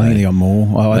world. I think they got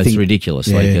more. It's ridiculous.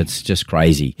 Yeah. Like, it's just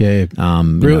crazy. Yeah,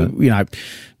 you know,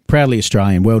 proudly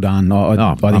Australian. Well done.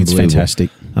 I think it's fantastic.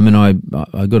 I mean, I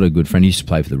got a good friend. He used to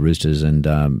play for the Roosters, and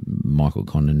Michael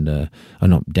Conn and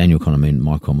not Daniel Conn. I mean,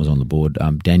 Mike Conn was on the board.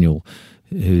 Daniel,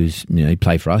 who's, you know, he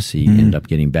played for us. He ended up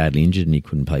getting badly injured, and he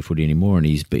couldn't play footy anymore. And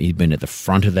he's been at the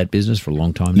front of that business for a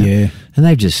long time now. Yeah, and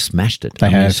they've just smashed it. They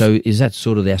have. So is that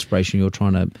sort of the aspiration you're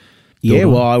trying to? Yeah,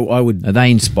 well, I would. Are they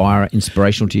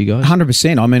inspirational to you guys?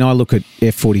 100%. I mean, I look at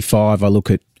F45. I look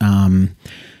at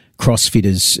CrossFit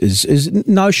as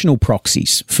notional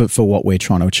proxies for what we're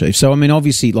trying to achieve. So, I mean,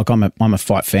 obviously, like, I'm a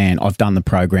fight fan. I've done the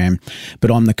program,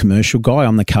 but I'm the commercial guy.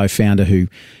 I'm the co-founder who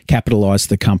capitalised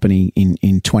the company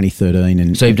in 2013.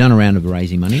 And so you've done a round of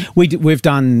raising money? We've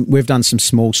done some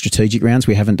small strategic rounds.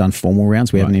 We haven't done formal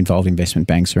rounds. We haven't involved investment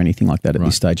banks or anything like that at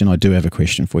this stage. And I do have a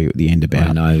question for you at the end about.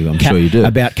 I know, I'm sure you do.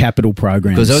 About capital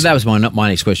programs. Because that was my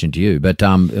next question to you. But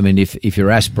I mean, if your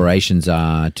aspirations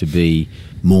are to be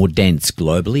more dense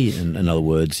globally, in other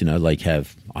words, you know, like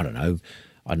have, I don't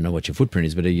know what your footprint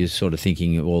is, but are you sort of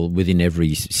thinking, well, within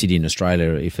every city in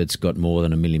Australia, if it's got more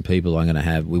than 1 million people,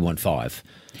 we want 5?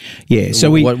 Yeah.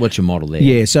 So what's your model there?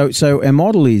 Yeah. So our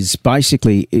model is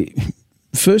basically,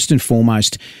 first and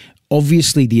foremost,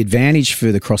 obviously the advantage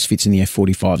for the CrossFits and the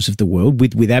F45s of the world,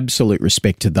 with absolute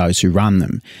respect to those who run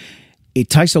them, it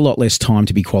takes a lot less time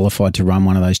to be qualified to run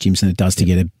one of those gyms than it does to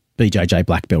get a BJJ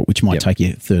black belt, which might take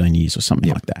you 13 years or something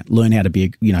like that. Learn how to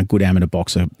be a good amateur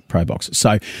boxer, pro boxer.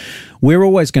 So we're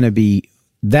always going to be,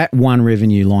 that one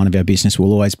revenue line of our business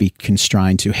will always be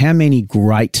constrained to how many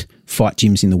great fight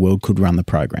gyms in the world could run the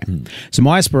program. So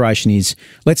my aspiration is,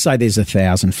 let's say there's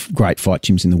 1,000 great fight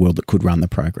gyms in the world that could run the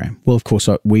program. Well, of course,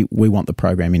 we want the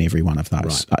program in every one of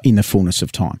those in the fullness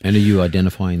of time. And are you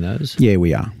identifying those? Yeah,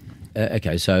 we are.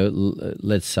 Okay, so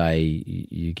let's say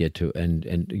you get to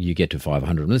and you get to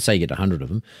 500. Let's say you get 100 of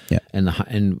them,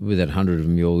 and with that 100 of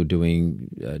them, you're doing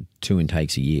 2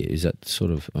 intakes a year. Is that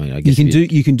sort of? I mean, I guess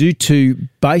you can do 2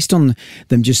 based on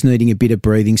them just needing a bit of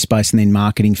breathing space and then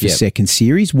marketing for second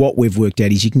series. What we've worked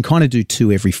out is you can kind of do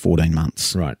 2 every 14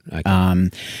 months, right? Okay.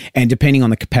 And depending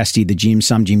on the capacity of the gym,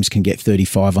 some gyms can get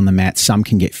 35 on the mat, some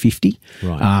can get 50.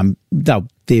 Right.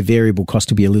 Their variable cost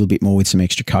will be a little bit more with some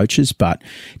extra coaches, but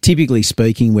typically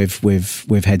speaking,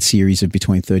 we've had series of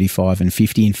between 35 and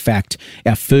 50. In fact,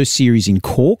 our first series in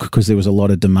Cork, because there was a lot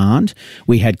of demand,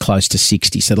 we had close to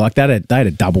 60. So like they had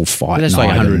a double fight. But that's like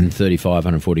 135,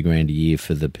 140 grand a year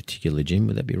for the particular gym.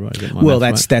 Would that be right? Well,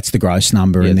 that's the gross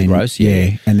number. Yeah, and then, the gross.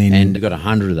 And then you've got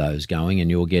 100 of those going, and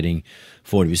you're getting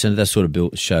 40%. That sort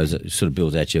of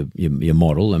builds out your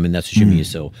model. I mean, that's assuming you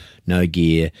sell no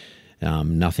gear.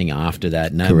 Nothing after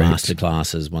that, no master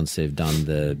classes once they've done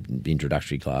the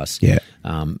introductory class.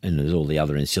 And there's all the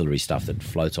other ancillary stuff that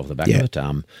floats off the back of it.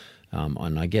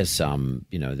 And I guess,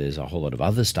 there's a whole lot of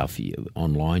other stuff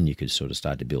online you could sort of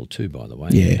start to build too, by the way.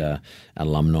 Yeah. And,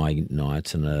 alumni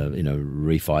nights and,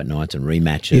 refight nights and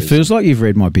rematches. It feels like you've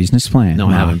read my business plan. No,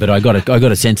 I haven't, but I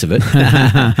got a sense of it.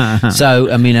 So,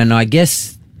 and I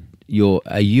guess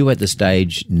are you at the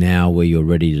stage now where you're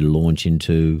ready to launch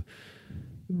into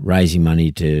raising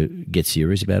money to get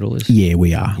serious about all this? Yeah,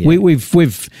 we are. Yeah.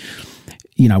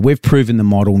 We've proven the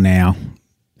model now.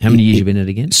 How many years have you been at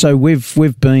it again? So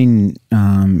we've been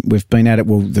at it.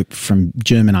 Well, from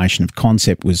germination of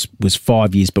concept was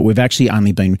 5 years, but we've actually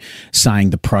only been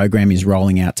saying the program is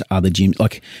rolling out to other gyms.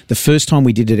 Like the first time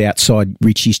we did it outside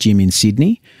Richie's gym in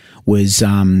Sydney was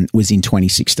in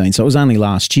 2016. So it was only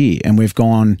last year, and we've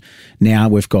got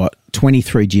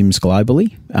 23 gyms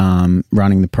globally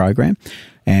running the program,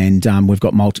 and we've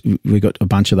got a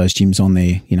bunch of those gyms on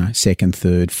their second,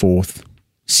 third, fourth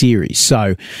series.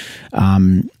 So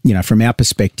from our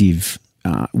perspective,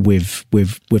 we've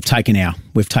taken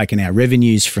our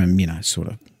revenues from sort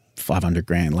of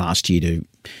 $500,000 last year to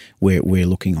we're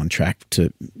looking on track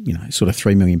to sort of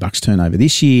 $3 million turnover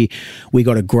this year. We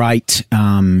got a great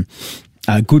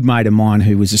a good mate of mine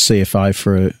who was a CFO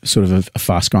for a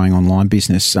fast growing online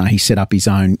business. He set up his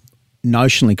own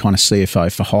notionally kind of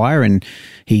CFO for hire, and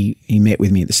he met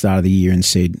with me at the start of the year and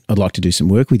said, I'd like to do some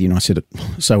work with you. And I said,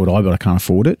 so would I, but I can't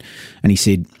afford it. And he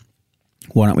said,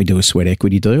 why don't we do a sweat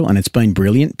equity deal? And it's been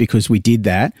brilliant because we did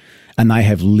that, and they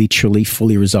have literally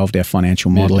fully resolved our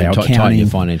financial model, our accounting, your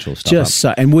financial stuff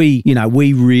up. And we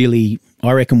really,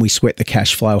 I reckon we sweat the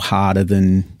cash flow harder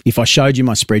than if I showed you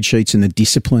my spreadsheets and the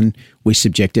discipline we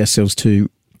subject ourselves to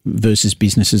versus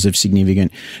businesses of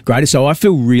significant greater. So I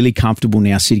feel really comfortable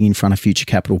now sitting in front of future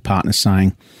capital partners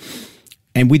saying,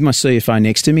 and with my CFO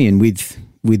next to me and with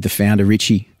the founder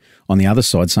Richie on the other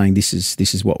side saying this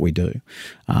is what we do.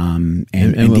 And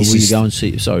will you go and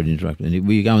see? Sorry to interrupt.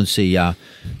 Will you go and see like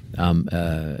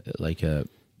a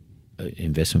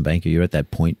investment banker? You're at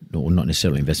that point, or not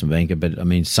necessarily investment banker, but I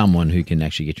mean someone who can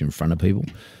actually get you in front of people.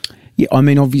 Yeah, I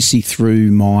mean obviously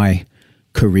through my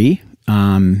career.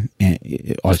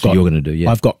 That's what you're going to do,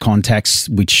 yeah. I've got contacts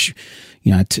which,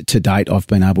 to date I've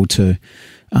been able to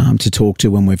talk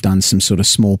to when we've done some sort of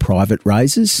small private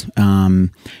raises.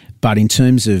 But in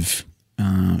terms of,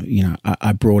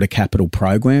 a broader capital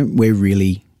program,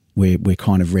 we're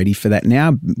kind of ready for that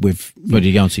now. But do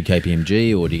you go and see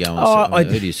KPMG, or do you go and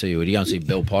see, who do you see? Or do you go and see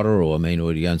Bell Potter, or do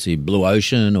you go and see Blue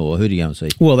Ocean, or who do you go and see?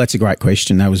 Well, that's a great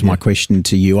question. That was my question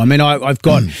to you. I mean, I've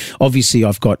got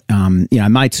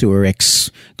mates who are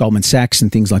ex Goldman Sachs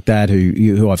and things like that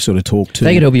who I've sort of talked to.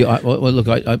 They could help you. Look,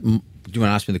 do you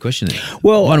want to ask me the question then?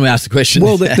 Well, why don't we ask the question?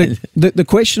 Well, the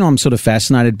question I'm sort of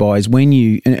fascinated by is when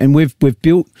you and we've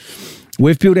built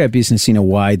our business in a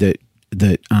way that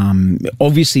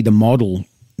obviously the model,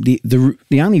 the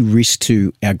only risk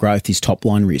to our growth is top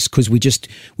line risk because we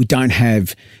don't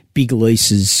have big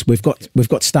leases. We've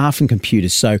got staff and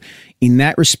computers. So in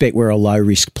that respect, we're a low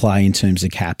risk play in terms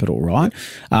of capital, right?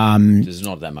 There's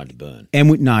not that much burn.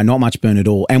 And not much burn at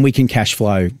all. And we can cash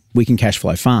flow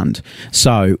fund.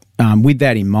 So with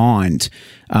that in mind,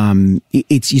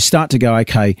 you start to go,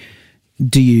 okay,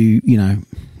 do you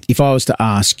if I was to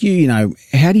ask you,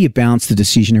 how do you balance the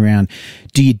decision around,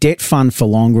 do you debt fund for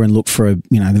longer and look for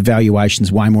the valuation's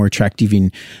way more attractive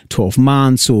in 12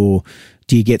 months, or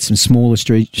do you get some smaller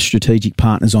strategic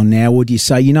partners on now, or do you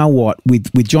say, you know what,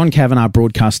 with John Kavanagh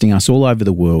broadcasting us all over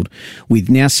the world, with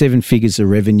now 7 figures of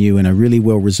revenue and a really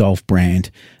well-resolved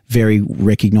brand, very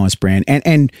recognised brand,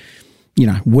 and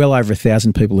well over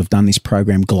 1,000 people have done this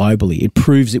program globally. It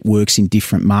proves it works in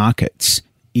different markets.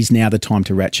 Is now the time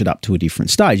to ratchet up to a different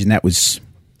stage? And that was...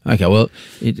 Okay, well,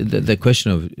 the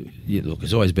question of... look,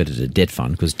 it's always better to debt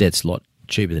fund because debt's a lot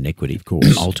cheaper than equity, of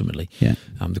course, ultimately. Yeah.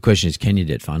 The question is, can you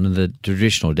debt fund? And the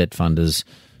traditional debt funders,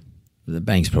 the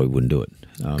banks probably wouldn't do it.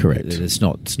 Correct. It's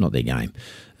not their game,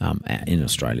 in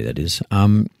Australia, that is.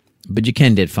 But you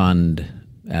can debt fund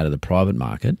out of the private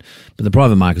market, but the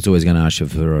private market's always going to ask you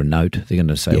for a note. They're going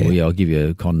to say, well, I'll give you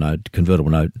a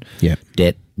convertible note,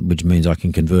 debt, which means I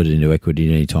can convert it into equity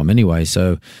at any time anyway.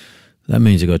 So that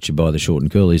means I got you by the short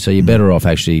and curly. So you're better off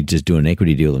actually just doing an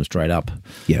equity deal them straight up,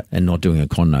 and not doing a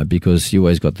con note, because you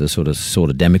always got the sort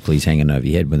of Damocles hanging over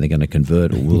your head when they're going to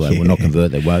convert, or they will not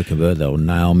convert, they won't convert, they'll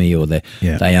nail me, or they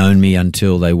own me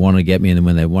until they want to get me, and then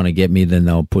when they want to get me, then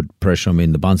they'll put pressure on me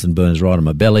and the Bunsen burners right on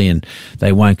my belly, and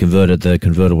they won't convert at the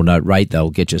convertible note rate, they'll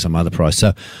get you some other price.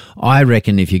 So I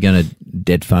reckon if you're going to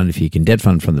debt fund, if you can debt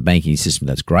fund from the banking system,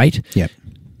 that's great. Yep.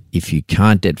 If you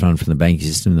can't debt fund from the banking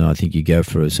system, then I think you go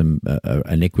for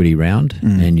an equity round,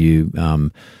 and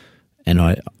the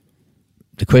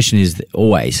question is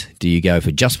always, do you go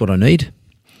for just what I need,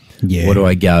 Yeah. Or do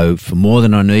I go for more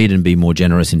than I need and be more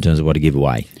generous in terms of what I give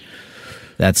away?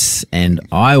 And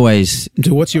I always...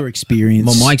 So what's your experience?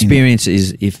 Well, my experience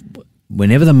is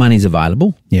whenever the money's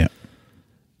available, Yeah.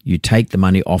 you take the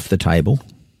money off the table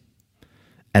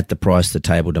at the price the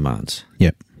table demands.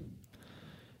 Yeah.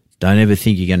 Don't ever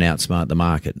think you're going to outsmart the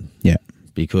market. Yeah.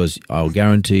 Because I'll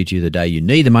guarantee to you the day you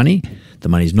need the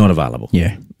money's not available.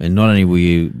 Yeah. And not only will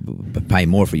you pay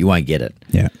more for it, you won't get it.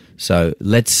 Yeah. So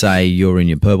let's say you're in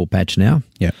your purple patch now.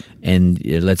 Yeah. And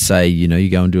let's say, you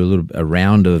go and do a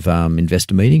round of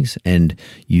investor meetings and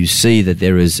you see that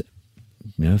there is,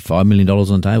 $5 million on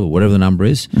the table, whatever the number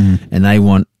is, and they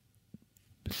want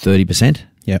 30%.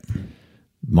 Yep.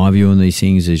 My view on these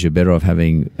things is you're better off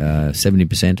having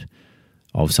 70%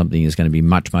 of something that's going to be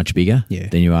much, much bigger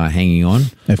than you are hanging on.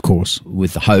 Of course.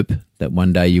 With the hope that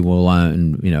one day you will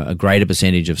own, a greater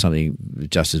percentage of something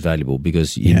just as valuable,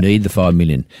 because you need the 5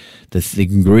 million. The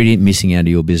ingredient missing out of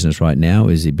your business right now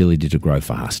is the ability to grow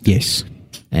fast. Yes.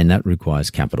 And that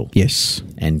requires capital. Yes.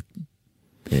 And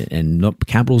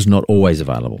capital's not always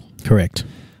available. Correct.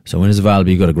 So when it's available,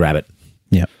 you've got to grab it.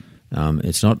 Yep.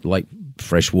 It's not like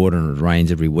fresh water and it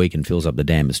rains every week and fills up the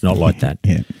dam. It's not like that.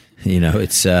 Yeah.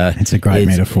 It's a great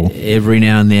metaphor. Every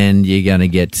now and then you're going to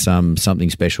get something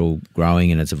special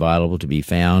growing and it's available to be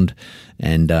found,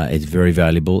 and it's very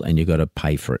valuable, and you've got to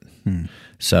pay for it.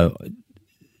 So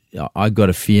I got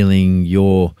a feeling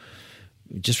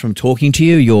just from talking to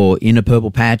you, you're in a purple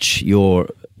patch. You're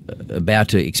about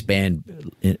to expand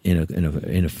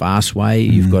in a fast way.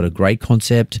 You've got a great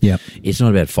concept. Yep. It's not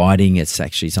about fighting. It's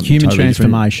actually something human totally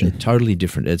transformation. Different. Totally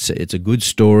different. It's a good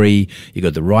story. You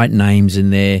got the right names in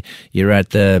there. You're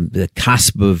at the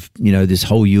cusp of this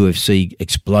whole UFC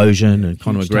explosion, and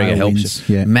Conor McGregor helps.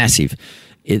 Yeah. Massive.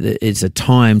 It's a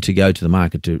time to go to the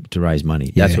market to raise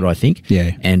money. That's what I think.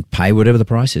 Yeah. And pay whatever the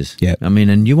price is. Yeah. I mean,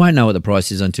 and you won't know what the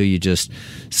price is until you just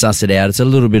suss it out. It's a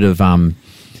little bit of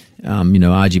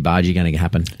argy-bargy going to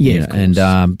happen. Yeah, of course.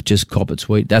 And just cop it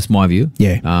sweet. That's my view.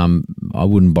 Yeah. I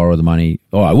wouldn't borrow the money.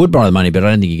 Oh, I would borrow the money, but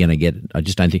I don't think you're going to get it. I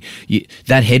just don't think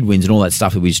that headwinds and all that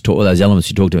stuff that we just talked, all those elements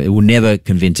you talked about, it will never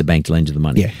convince a bank to lend you the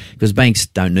money. Yeah. Because banks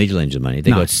don't need to lend you the money.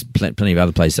 They've got plenty of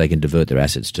other places they can divert their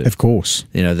assets to. Of course.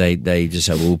 They just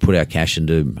say, well, we'll put our cash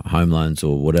into home loans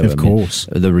or whatever. Of course.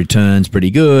 The return's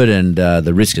pretty good and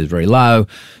the risk is very low.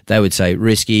 They would say,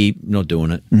 risky, not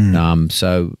doing it.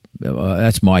 So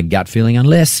that's my gut feeling,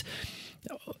 unless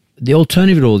the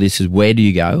alternative to all this is, where do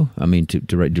you go? I mean,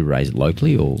 to raise it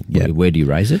locally, or where do you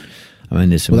raise it? I mean,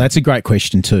 there's some, that's a great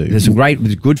question too. There's some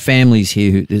good families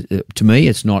here who, to me,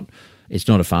 it's not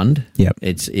a fund. Yep.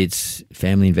 It's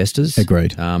family investors.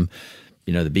 Agreed.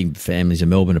 The big families in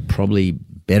Melbourne are probably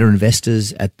better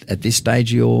investors at this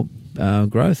stage of your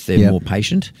growth. They're more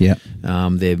patient. Yeah.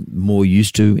 They're more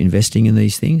used to investing in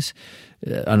these things.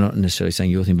 I'm not necessarily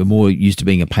saying your thing, but more used to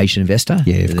being a patient investor.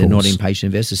 Yeah, They're not impatient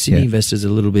investors. Sydney investors are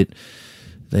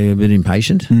they're a bit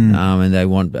impatient, and they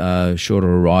want shorter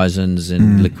horizons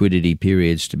and liquidity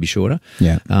periods to be shorter.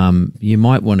 Yeah. You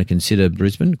might want to consider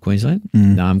Brisbane, Queensland.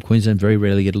 Queensland very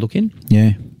rarely get a look in.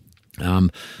 Yeah.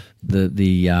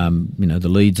 The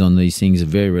leads on these things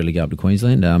very rarely go up to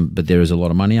Queensland, but there is a lot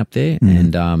of money up there.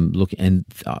 And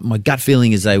my gut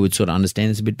feeling is they would sort of understand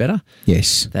this a bit better.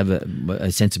 Yes, they have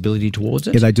a sensibility towards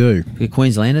it. Yeah, they do. The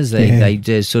Queenslanders,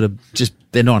 they're sort of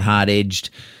they're not hard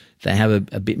edged. They have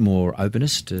a bit more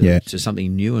openness to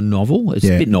something new and novel. It's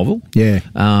a bit novel. Yeah.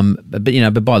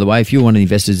 But by the way, if you're one of the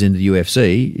investors into the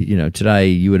UFC, today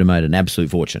you would have made an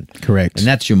absolute fortune. Correct. And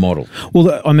that's your model. Well,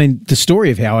 the story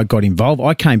of how I got involved,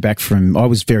 I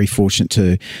was very fortunate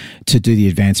to do the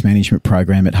advanced management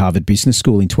program at Harvard Business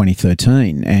School in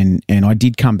 2013. And I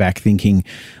did come back thinking,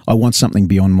 I want something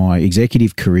beyond my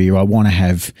executive career. I want to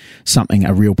have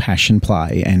a real passion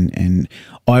play. And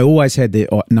I always had the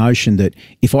notion that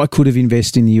if I could have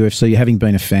invested in the UFC, having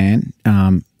been a fan,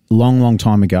 long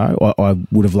time ago, I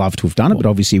would have loved to have done it, but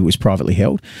obviously it was privately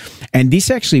held. And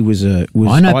this actually was I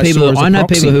know people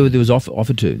who there was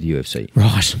offered to the UFC,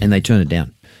 right, and they turned it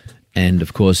down. And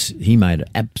of course, he made an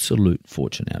absolute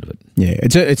fortune out of it. Yeah,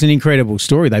 it's an incredible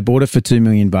story. They bought it for $2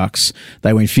 million.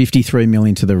 They went $53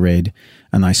 million to the red,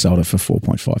 and they sold it for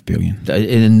 $4.5 billion.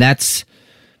 And that's,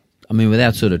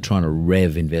 without sort of trying to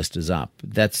rev investors up,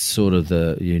 that's sort of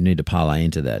you need to parlay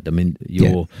into that.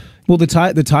 Well, the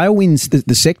tailwinds,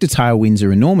 the sector tailwinds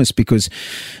are enormous, because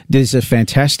there's a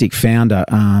fantastic founder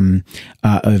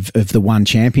of the One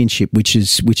Championship, which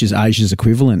is Asia's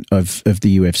equivalent of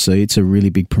the UFC. It's a really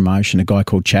big promotion. A guy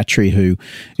called Chatri, who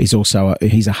is also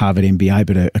he's a Harvard MBA,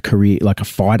 but a career like a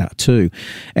fighter too,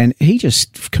 and he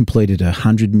just completed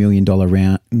 $100 million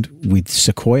round with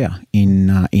Sequoia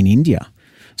in India.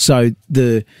 So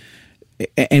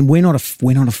and we're not a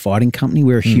fighting company.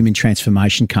 We're a human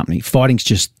transformation company. Fighting's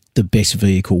just the best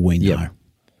vehicle we know. Yep.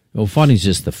 Well, fighting's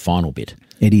just the final bit.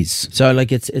 It is. So,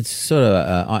 like, it's sort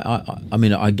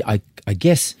of. I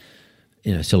guess,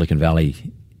 Silicon Valley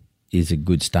is a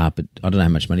good start, but I don't know how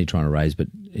much money you're trying to raise. But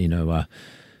it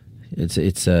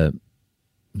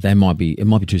might be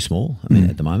too small. I mean,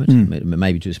 at the moment, it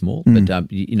may be too small.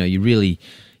 But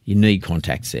you need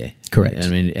contacts there. Correct. I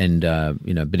mean,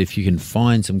 but if you can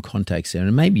find some contacts there,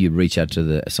 and maybe you reach out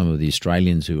to some of the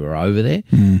Australians who are over there,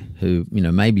 who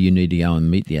maybe you need to go and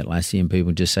meet the Atlassian people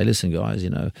and just say, listen, guys,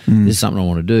 this is something I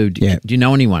want to do. Do you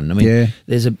know anyone? I mean,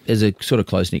 there's a sort of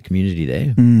close knit community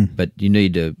there, but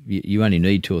you only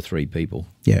need 2 or 3 people.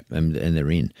 Yeah, and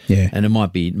they're in. Yeah, and it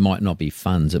might not be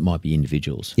funds. It might be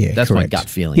individuals. Yeah, that's correct. my gut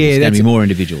feeling. Yeah, it's going to be more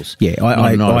individuals. Yeah, not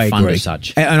I a fund agree. as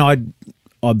such. And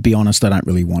I'll be honest, I don't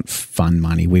really want fund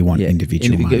money. We want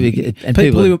individual money. And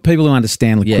people who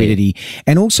understand liquidity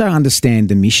and also understand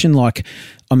the mission. Like,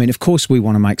 I mean, of course we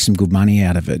want to make some good money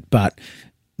out of it, but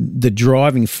the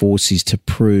driving force is to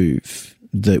prove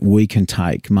that we can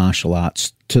take martial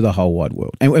arts to the whole wide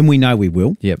world. And we know we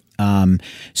will. Yep.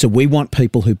 So we want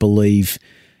people who believe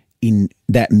in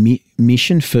that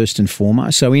mission first and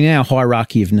foremost. So in our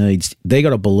hierarchy of needs, they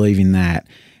got to believe in that,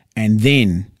 and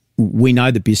then we know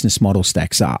the business model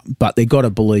stacks up, but they've got to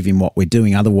believe in what we're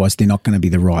doing. Otherwise, they're not going to be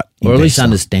the right investor. Or at least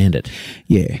understand it.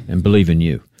 Yeah. And believe in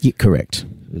you. Yeah, correct.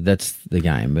 That's the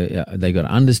game. They've got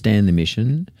to understand the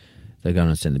mission, they've got to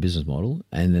understand the business model,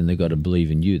 and then they've got to believe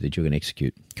in you that you're going to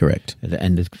execute. Correct.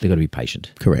 And they've got to be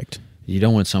patient. Correct. You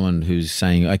don't want someone who's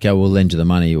saying, okay, we'll lend you the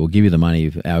money or give you the money,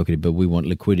 but we want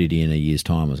liquidity in a year's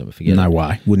time or something. Forget no it.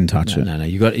 way. Wouldn't touch it. No.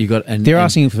 You got. And they're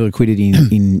asking for liquidity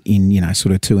in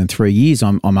sort of 2 and 3 years.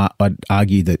 I'd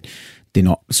argue that they're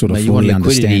not sort of fully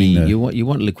understanding. You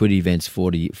want liquidity events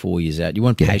 4 years out. You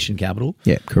want patient capital.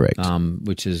 Yeah, correct.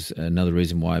 Which is another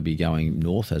reason why I'd be going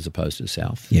north as opposed to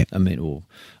south. Yeah. I mean, or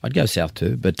I'd go south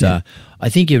too. But I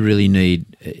think you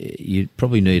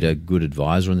probably need a good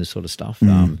advisor on this sort of stuff.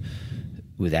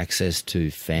 With access to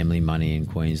family money in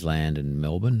Queensland and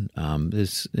Melbourne.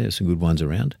 There's some good ones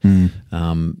around.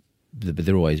 But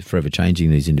they're always forever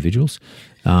changing, these individuals.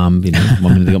 One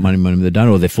minute they got money, one minute they don't,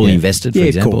 or they're fully invested, for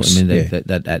example. Of course. I mean,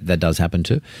 that does happen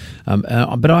too.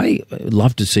 But I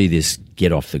love to see this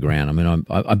get off the ground. I mean,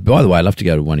 by the way, I'd love to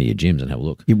go to one of your gyms and have a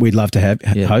look. We'd love to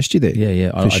host you there.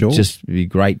 Yeah. For sure. It'd just be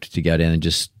great to go down and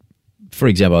just, for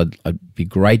example, it'd be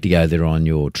great to go there on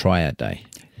your tryout day.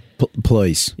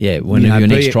 Please. Yeah, when your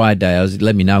next tryout day,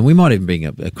 let me know. We might even bring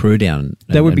a crew down.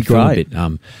 That would be great.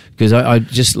 Because I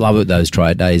just love it, those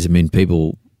tryout days. I mean,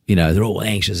 people, they're all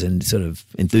anxious and sort of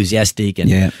enthusiastic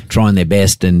and trying their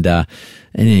best. And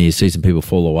then you see some people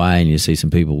fall away, and you see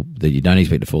some people that you don't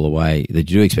expect to fall away, that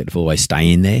you do expect to fall away, stay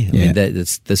in there. I mean,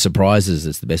 that's the surprises.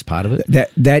 That's the best part of it.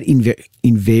 That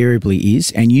invariably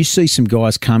is. And you see some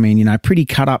guys come in, pretty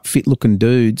cut up, fit looking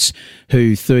dudes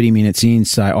who 30 minutes in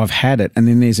say, I've had it. And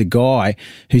then there's a guy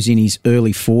who's in his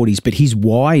early 40s, but his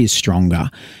why is stronger.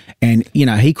 And,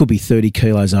 he could be 30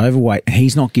 kilos overweight and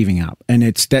he's not giving up. And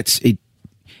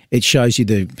it shows you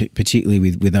particularly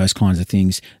with those kinds of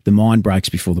things, the mind breaks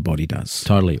before the body does.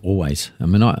 Totally, always. I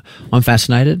mean, I'm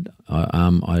fascinated.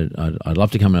 I'd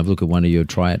love to come and have a look at one of your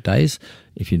tryout days.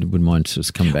 If you wouldn't mind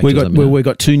just coming back. We've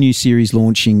got 2 new series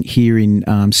launching here in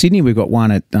Sydney. We've got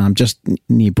one at just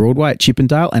near Broadway at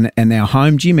Chippendale, and our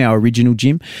home gym, our original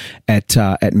gym at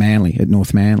Manly, at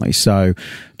North Manly. So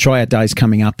tryout days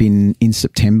coming up in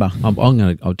September. I'll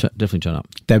definitely turn up.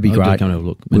 That'd be great. Come and have a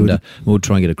look, and we'll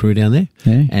try and get a crew down there.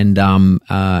 Yeah. And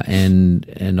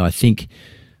I think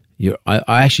I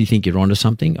actually think you're onto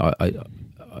something.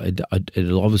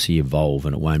 It'll obviously evolve,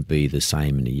 and it won't be the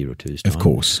same in a year or two's time. Of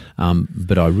course.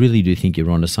 But I really do think you're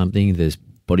onto something. There's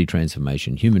body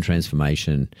transformation, human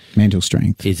transformation. Mental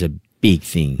strength. Is a big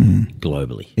thing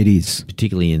globally. It is.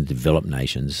 Particularly in developed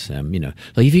nations.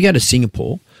 Like if you go to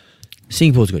Singapore's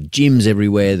got gyms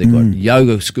everywhere. They've got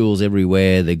yoga schools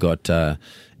everywhere. They've got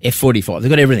F45. They've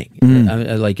got everything.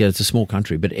 It's a small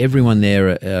country, but everyone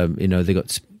there,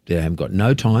 they haven't got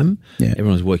no time. Yeah.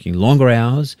 Everyone's working longer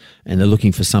hours, and they're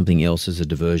looking for something else as a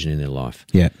diversion in their life.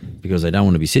 Yeah. Because they don't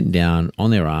want to be sitting down on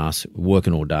their ass,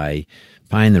 working all day,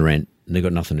 paying the rent, and they've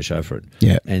got nothing to show for it.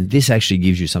 Yeah. And this actually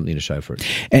gives you something to show for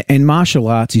it. And martial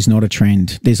arts is not a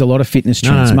trend. There's a lot of fitness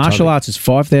trends. No, martial totally. arts is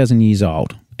 5,000 years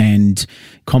old, and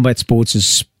combat sports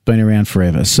has been around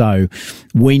forever. So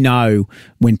we know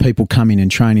when people come in and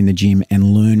train in the gym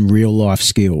and learn real life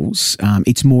skills,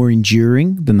 it's more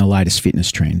enduring than the latest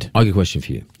fitness trend. I got a question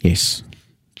for you. Yes.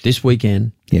 This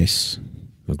weekend, Yes.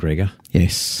 McGregor,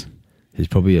 Yes. who's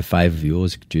probably a favourite of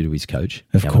yours due to his coach.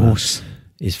 Of course.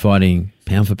 Is fighting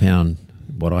pound for pound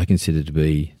what I consider to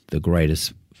be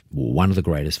one of the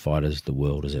greatest fighters the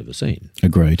world has ever seen.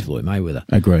 Agreed. Floyd Mayweather.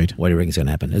 Agreed. What do you reckon is going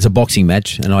to happen? It's a boxing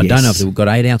match, and I don't know if they've got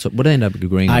 8 ounces. What did they end up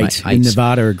agreeing on? 8. In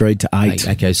Nevada, agreed to 8.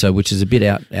 Okay, so which is a bit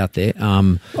out there. I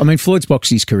mean, Floyd's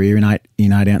boxed his career in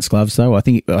 8-ounce gloves, though. I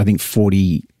think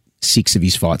 46 of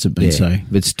his fights have been so.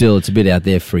 But still, it's a bit out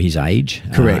there for his age.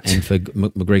 Correct. And for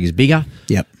McGregor's bigger.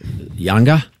 Yep.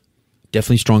 Younger.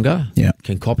 Definitely stronger. Yep.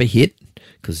 Can cop a hit.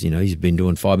 Because, he's been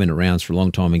doing 5-minute rounds for a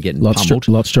long time and getting pummeled.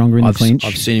 A lot stronger in the clinch.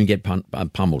 I've seen him get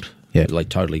pummeled. Yeah. Like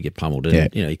totally get pummeled.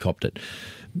 And, he copped it.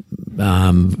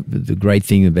 The great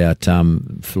thing about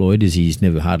Floyd is he's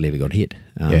hardly ever got hit.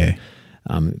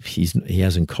 He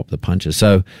hasn't copped the punches.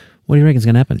 So what do you reckon is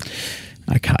going to happen?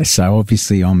 Okay, so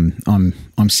obviously I'm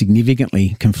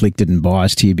significantly conflicted and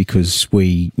biased here because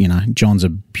John's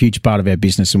a huge part of our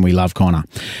business and we love Conor.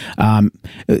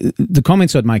 The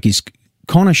comments I'd make is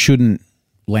Conor shouldn't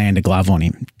land a glove on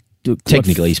him.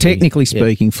 Technically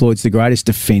speaking, Floyd's the greatest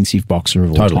defensive boxer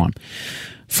of all time.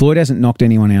 Floyd hasn't knocked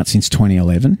anyone out since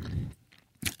 2011.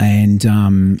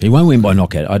 And he won't win by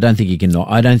knockout. I don't think he can knock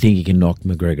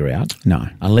McGregor out. No.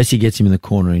 Unless he gets him in the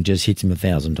corner and just hits him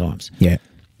 1,000 times. Yeah.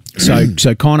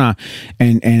 So Conor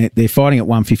and they're fighting at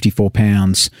 154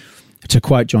 pounds. To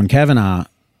quote John Kavanagh,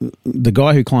 the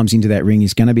guy who climbs into that ring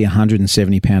is going to be a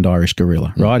 170-pound Irish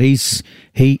gorilla, right?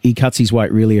 He cuts his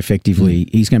weight really effectively.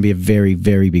 He's going to be a very,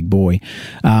 very big boy.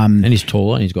 And he's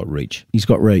taller and he's got reach.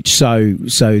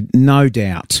 So no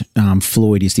doubt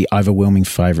Floyd is the overwhelming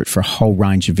favourite for a whole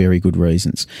range of very good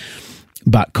reasons.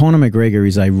 But Conor McGregor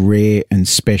is a rare and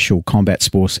special combat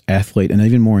sports athlete and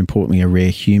even more importantly, a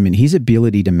rare human. His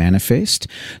ability to manifest.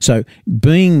 So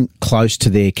being close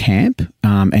to their camp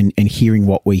and hearing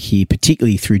what we hear,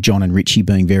 particularly through John and Richie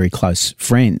being very close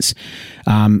friends,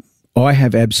 I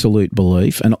have absolute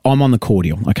belief, and I'm on the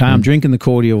cordial, okay? I'm drinking the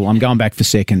cordial. I'm going back for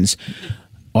seconds.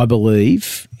 I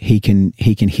believe he can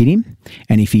hit him,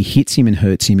 and if he hits him and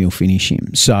hurts him, he'll finish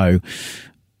him. So,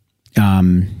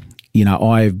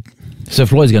 So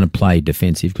Floyd's going to play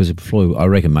defensive because Floyd, I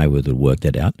reckon Mayweather would work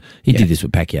that out. He did this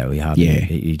with Pacquiao.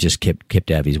 He just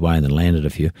kept out of his way and then landed a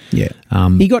few. Yeah,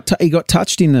 he got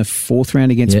touched in the 4th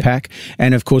round against Pac,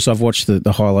 and of course I've watched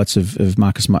the highlights of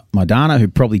Marcus Maidana, who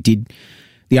probably did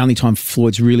the only time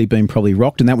Floyd's really been probably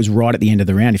rocked, and that was right at the end of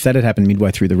the round. If that had happened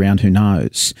midway through the round, who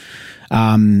knows?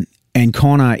 And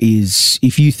Conor is,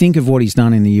 if you think of what he's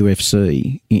done in the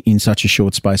UFC in such a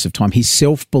short space of time, his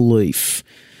self-belief.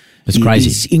 It's crazy.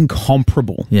 He's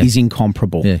incomparable. Yeah. He's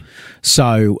incomparable. Yeah.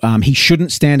 So he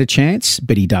shouldn't stand a chance,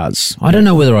 but he does. I don't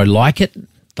know whether I like it,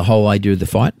 the whole idea of the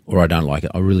fight, or I don't like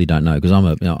it. I really don't know because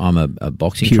I'm a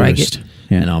boxing purist,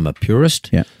 and I'm a purist.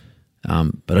 Yeah.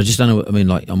 But I just don't know. I mean,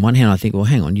 like on one hand, I think, well,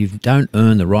 hang on, you don't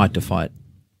earn the right to fight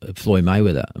Floyd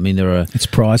Mayweather. I mean, it's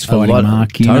prize fighting,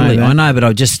 Mark. Totally, I know, but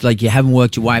I just you haven't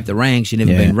worked your way up the ranks. You've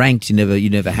never been ranked.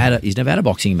 He's never had a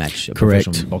boxing match, a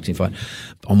professional boxing fight.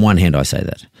 On one hand, I say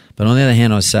that, but on the other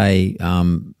hand, I say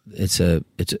it's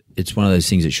one of those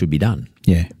things that should be done.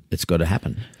 Yeah, it's got to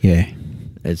happen. Yeah,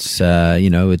 it's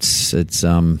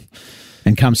and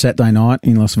come Saturday night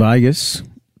in Las Vegas.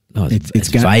 Oh, it's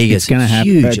Vegas. It's going to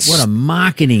happen. Huge. What a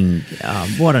marketing,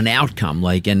 what an outcome.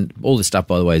 And all this stuff,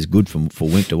 by the way, is good for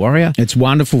Wimp to Warrior. It's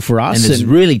wonderful for us. And it's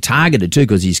really targeted too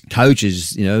because his coach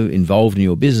is, involved in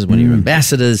your business when you're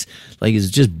ambassadors. It's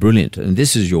just brilliant. And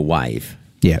this is your wave.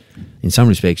 Yeah. In some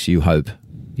respects, you hope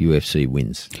UFC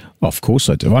wins. Of course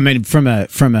I do. I mean, from a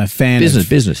fan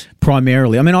business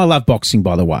primarily. I mean, I love boxing,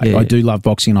 by the way. Yeah. I do love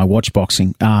boxing and I watch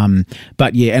boxing.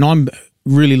 But yeah, and I'm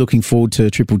really looking forward to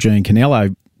Triple G and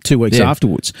Canelo 2 weeks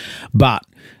afterwards. But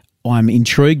I'm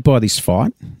intrigued by this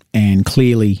fight, and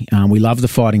clearly we love the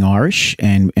Fighting Irish,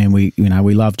 and we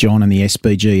love John and the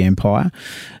SBG empire.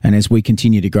 And as we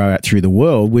continue to grow out through the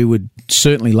world, we would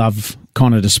certainly love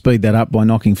Conor to speed that up by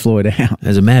knocking Floyd out.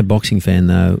 As a mad boxing fan,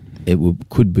 though, it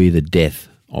could be the death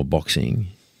of boxing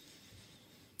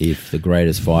if the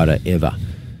greatest fighter ever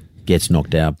gets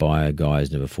knocked out by a guy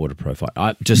who's never fought a pro fight.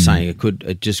 I'm just saying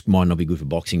it just might not be good for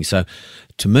boxing. So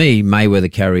to me,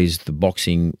 Mayweather carries the weight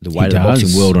of the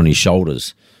boxing world on his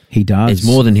shoulders. He does. It's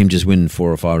more than him just winning $400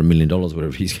 or $500 million,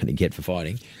 whatever he's going to get for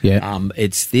fighting. Yeah.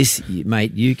 It's this,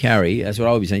 mate, you carry, that's what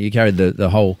I would be saying, you carry the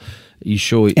whole, you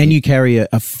sure. And you carry a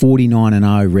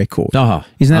 49-0 record.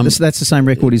 Isn't that that's the same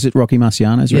record, is it, Rocky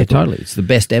Marciano's record? Yeah, totally. It's the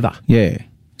best ever. Yeah.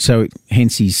 So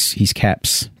hence his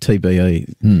caps,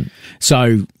 TBE.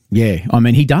 So yeah, I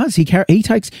mean he does.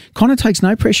 Conor takes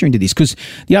no pressure into this because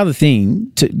the other thing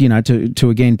to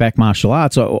again back martial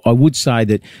arts, I would say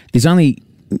that there's only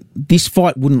this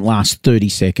fight wouldn't last 30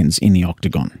 seconds in the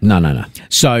octagon. No.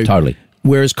 So Totally.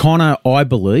 Whereas Conor, I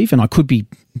believe, and I could be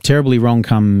terribly wrong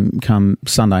come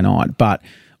Sunday night, but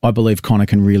I believe Conor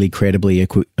can really credibly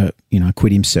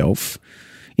acquit himself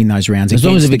in those rounds. As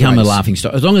long as it becomes a laughing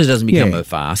stock. As long as it doesn't become a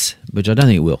farce, which I don't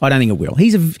think it will. I don't think it will.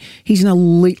 He's an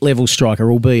elite level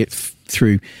striker, albeit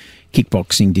through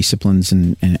kickboxing disciplines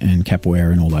and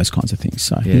capoeira and all those kinds of things.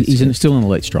 So he's still an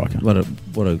elite striker. What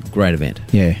a great event.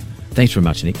 Yeah. Thanks very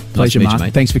much, Nick. Pleasure, nice to meet Mark. you,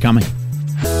 mate. Thanks for coming.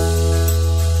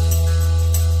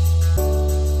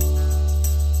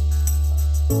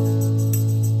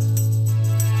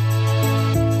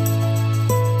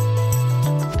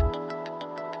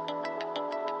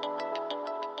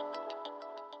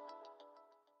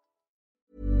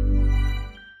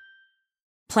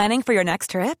 Planning for your next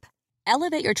trip?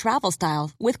 Elevate your travel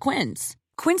style with Quince.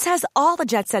 Quince has all the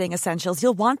jet-setting essentials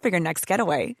you'll want for your next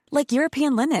getaway, like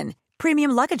European linen,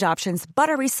 premium luggage options,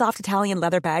 buttery soft Italian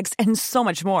leather bags, and so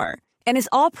much more. And is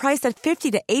all priced at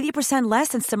 50 to 80% less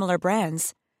than similar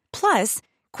brands. Plus,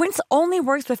 Quince only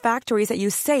works with factories that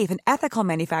use safe and ethical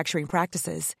manufacturing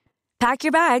practices. Pack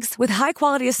your bags with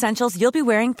high-quality essentials you'll be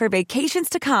wearing for vacations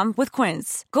to come with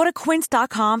Quince. Go to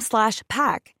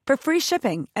quince.com/pack for free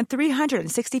shipping and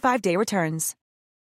 365-day returns.